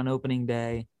last year on opening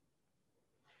day?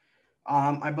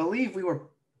 I believe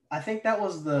I think that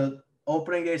was the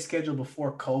opening day schedule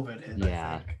before COVID hit.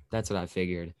 Yeah, that's what I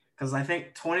figured. Because I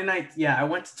think 2019. Yeah, I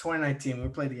went to 2019. We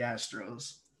played the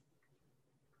Astros.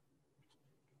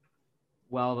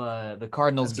 Well, the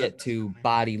Cardinals get to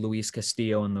body Luis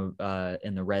Castillo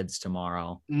in the Reds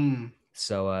tomorrow.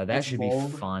 So that should be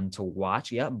fun to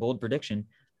watch. Yeah, bold prediction.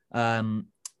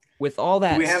 With all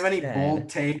that, do we have any bold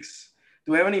takes?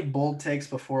 Do we have any bold takes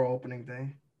before opening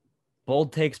day?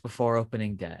 Bold takes before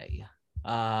opening day.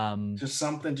 Just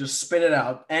something. Just spit it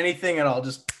out. Anything at all.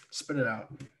 Just spit it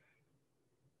out.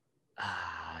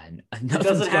 It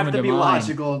doesn't have to be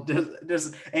logical.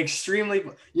 Just extremely.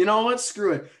 You know what?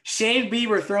 Screw it. Shane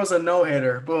Bieber throws a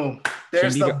no-hitter. Boom.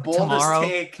 There's the boldest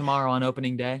take. Tomorrow on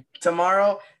opening day.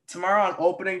 Tomorrow on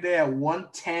opening day at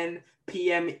 1:10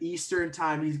 p.m. Eastern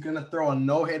time, he's gonna throw a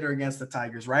no-hitter against the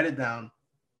Tigers. Write it down.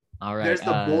 All right. There's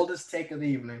the boldest take of the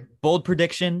evening. Bold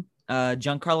prediction.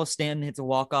 Giancarlo Stanton hits a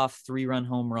walk-off 3-run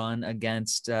home run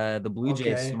against the Blue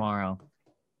Jays tomorrow.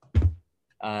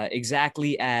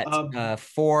 Exactly at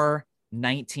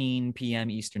 4:19 p.m.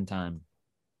 Eastern time.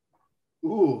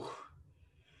 Ooh.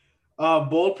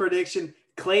 Bold prediction.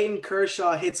 Clayton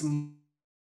Kershaw hits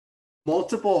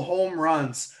multiple home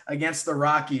runs against the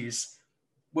Rockies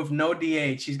with no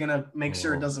DH. He's going to make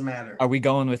sure it doesn't matter. Are we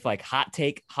going with like hot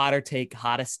take, hotter take,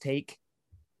 hottest take?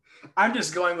 I'm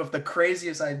just going with the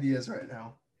craziest ideas right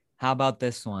now. How about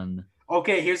this one?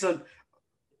 Okay,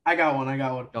 I got one.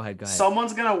 Go ahead.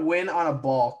 Someone's gonna win on a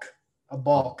balk. A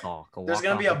balk. There's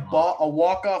gonna be a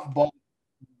walk-off balk.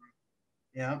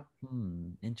 Yeah.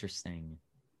 Interesting.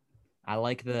 I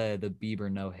like the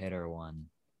Bieber no-hitter one.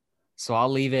 So I'll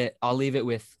leave it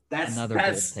with another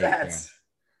bold take here.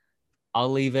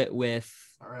 I'll leave it with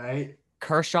all right.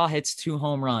 Kershaw hits 2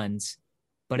 home runs,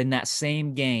 but in that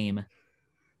same game,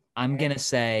 I'm gonna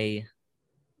say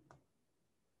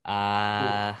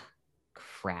crap.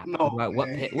 No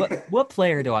what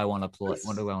player do I want to play?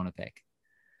 What do I want to pick?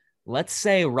 Let's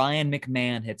say Ryan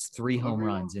McMahon hits 3 home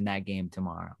runs in that game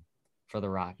tomorrow for the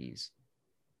Rockies.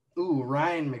 Ooh,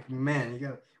 Ryan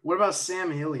McMahon. What about Sam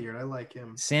Hilliard? I like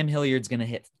him. Sam Hilliard's going to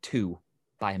hit 2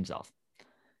 by himself.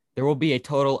 There will be a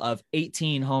total of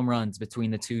 18 home runs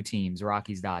between the 2 teams,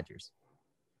 Rockies-Dodgers.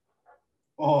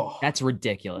 Oh. That's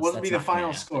ridiculous. What will be the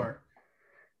final score?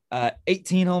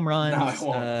 18 home runs. No, it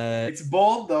won't. It's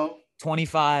bold, though.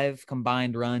 25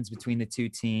 combined runs between the 2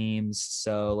 teams.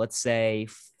 So let's say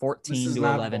 14 to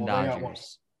 11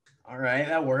 Dodgers. All right,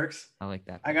 that works. I like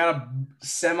that. I got a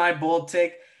semi-bold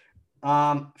take.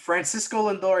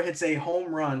 Francisco Lindor hits a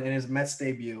home run in his Mets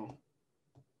debut.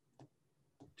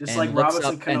 Just like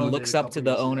Robinson Cano and looks up to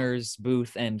the owner's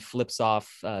booth and flips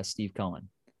off Steve Cohen.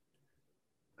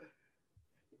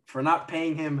 For not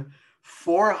paying him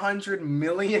 $400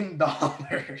 million.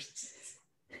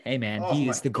 Hey, man, he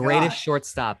is the greatest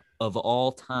shortstop of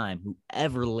all time who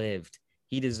ever lived.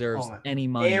 He deserves any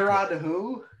money. A-Rod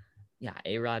who? Yeah,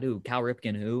 A-Rod who? Cal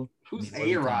Ripken who? Who's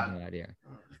A-Rod?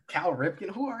 Cal Ripken?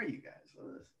 Who are you guys?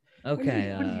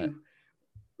 Okay.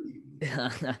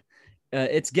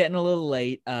 It's getting a little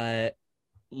late.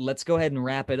 Let's go ahead and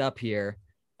wrap it up here.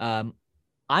 I'm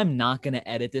not going to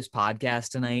edit this podcast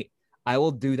tonight. I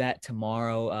will do that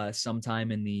tomorrow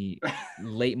sometime in the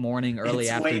late morning, early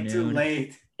afternoon. It's way too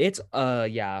late. It's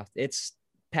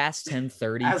past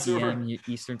 10:30 p.m.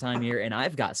 Eastern time here, and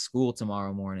I've got school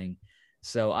tomorrow morning.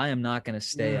 So I am not going to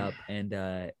stay up and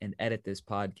edit this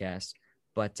podcast.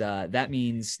 But that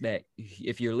means that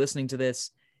if you're listening to this,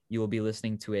 you will be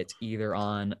listening to it either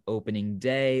on opening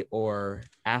day or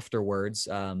afterwards.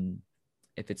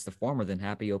 If it's the former, then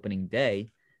happy opening day.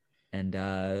 And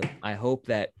I hope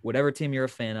that whatever team you're a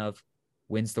fan of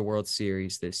wins the World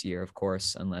Series this year, of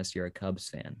course, unless you're a Cubs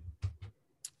fan.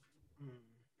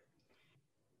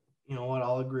 You know what?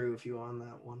 I'll agree with you on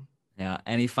that one. Yeah.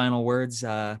 Any final words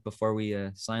before we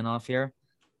sign off here?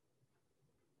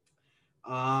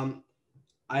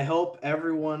 I hope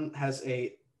everyone as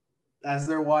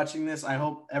they're watching this, I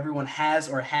hope everyone has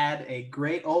or had a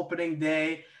great opening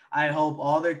day. I hope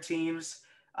all their teams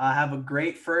have a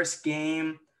great first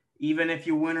game. Even if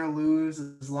you win or lose,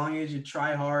 as long as you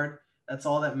try hard, that's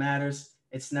all that matters.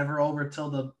 It's never over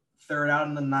till the 3rd out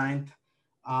in the 9th.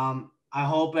 I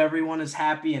hope everyone is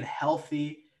happy and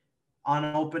healthy on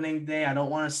opening day. I don't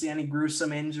want to see any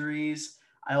gruesome injuries.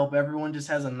 I hope everyone just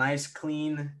has a nice,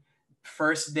 clean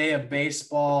first day of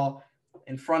baseball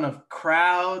in front of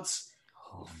crowds.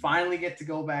 We finally get to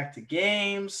go back to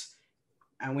games,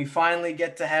 and we finally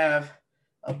get to have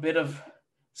a bit of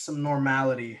some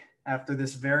normality after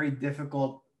this very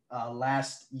difficult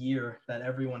last year that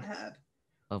everyone had.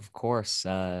 Of course.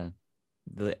 The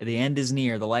end is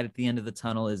near. The light at the end of the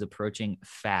tunnel is approaching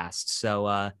fast.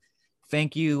 So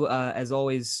thank you, as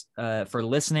always, for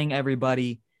listening,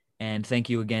 everybody. And thank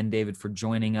you again, David, for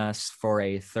joining us for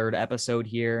a 3rd episode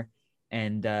here.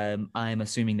 And I'm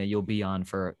assuming that you'll be on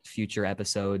for future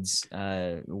episodes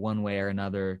one way or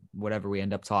another, whatever we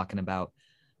end up talking about.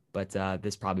 But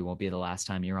this probably won't be the last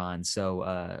time you're on.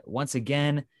 So once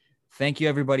again, thank you,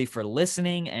 everybody, for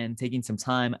listening and taking some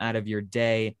time out of your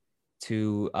day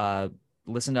to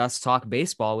listen to us talk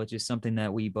baseball, which is something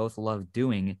that we both love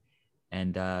doing.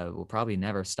 And we'll probably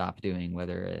never stop doing,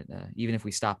 even if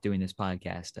we stop doing this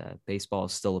podcast. Baseball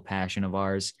is still a passion of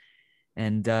ours.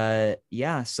 And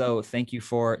so thank you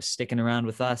for sticking around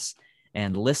with us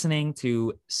and listening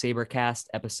to SaberCast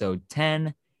episode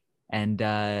 10. And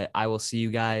I will see you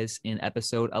guys in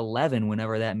episode 11,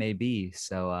 whenever that may be.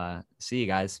 So see you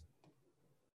guys.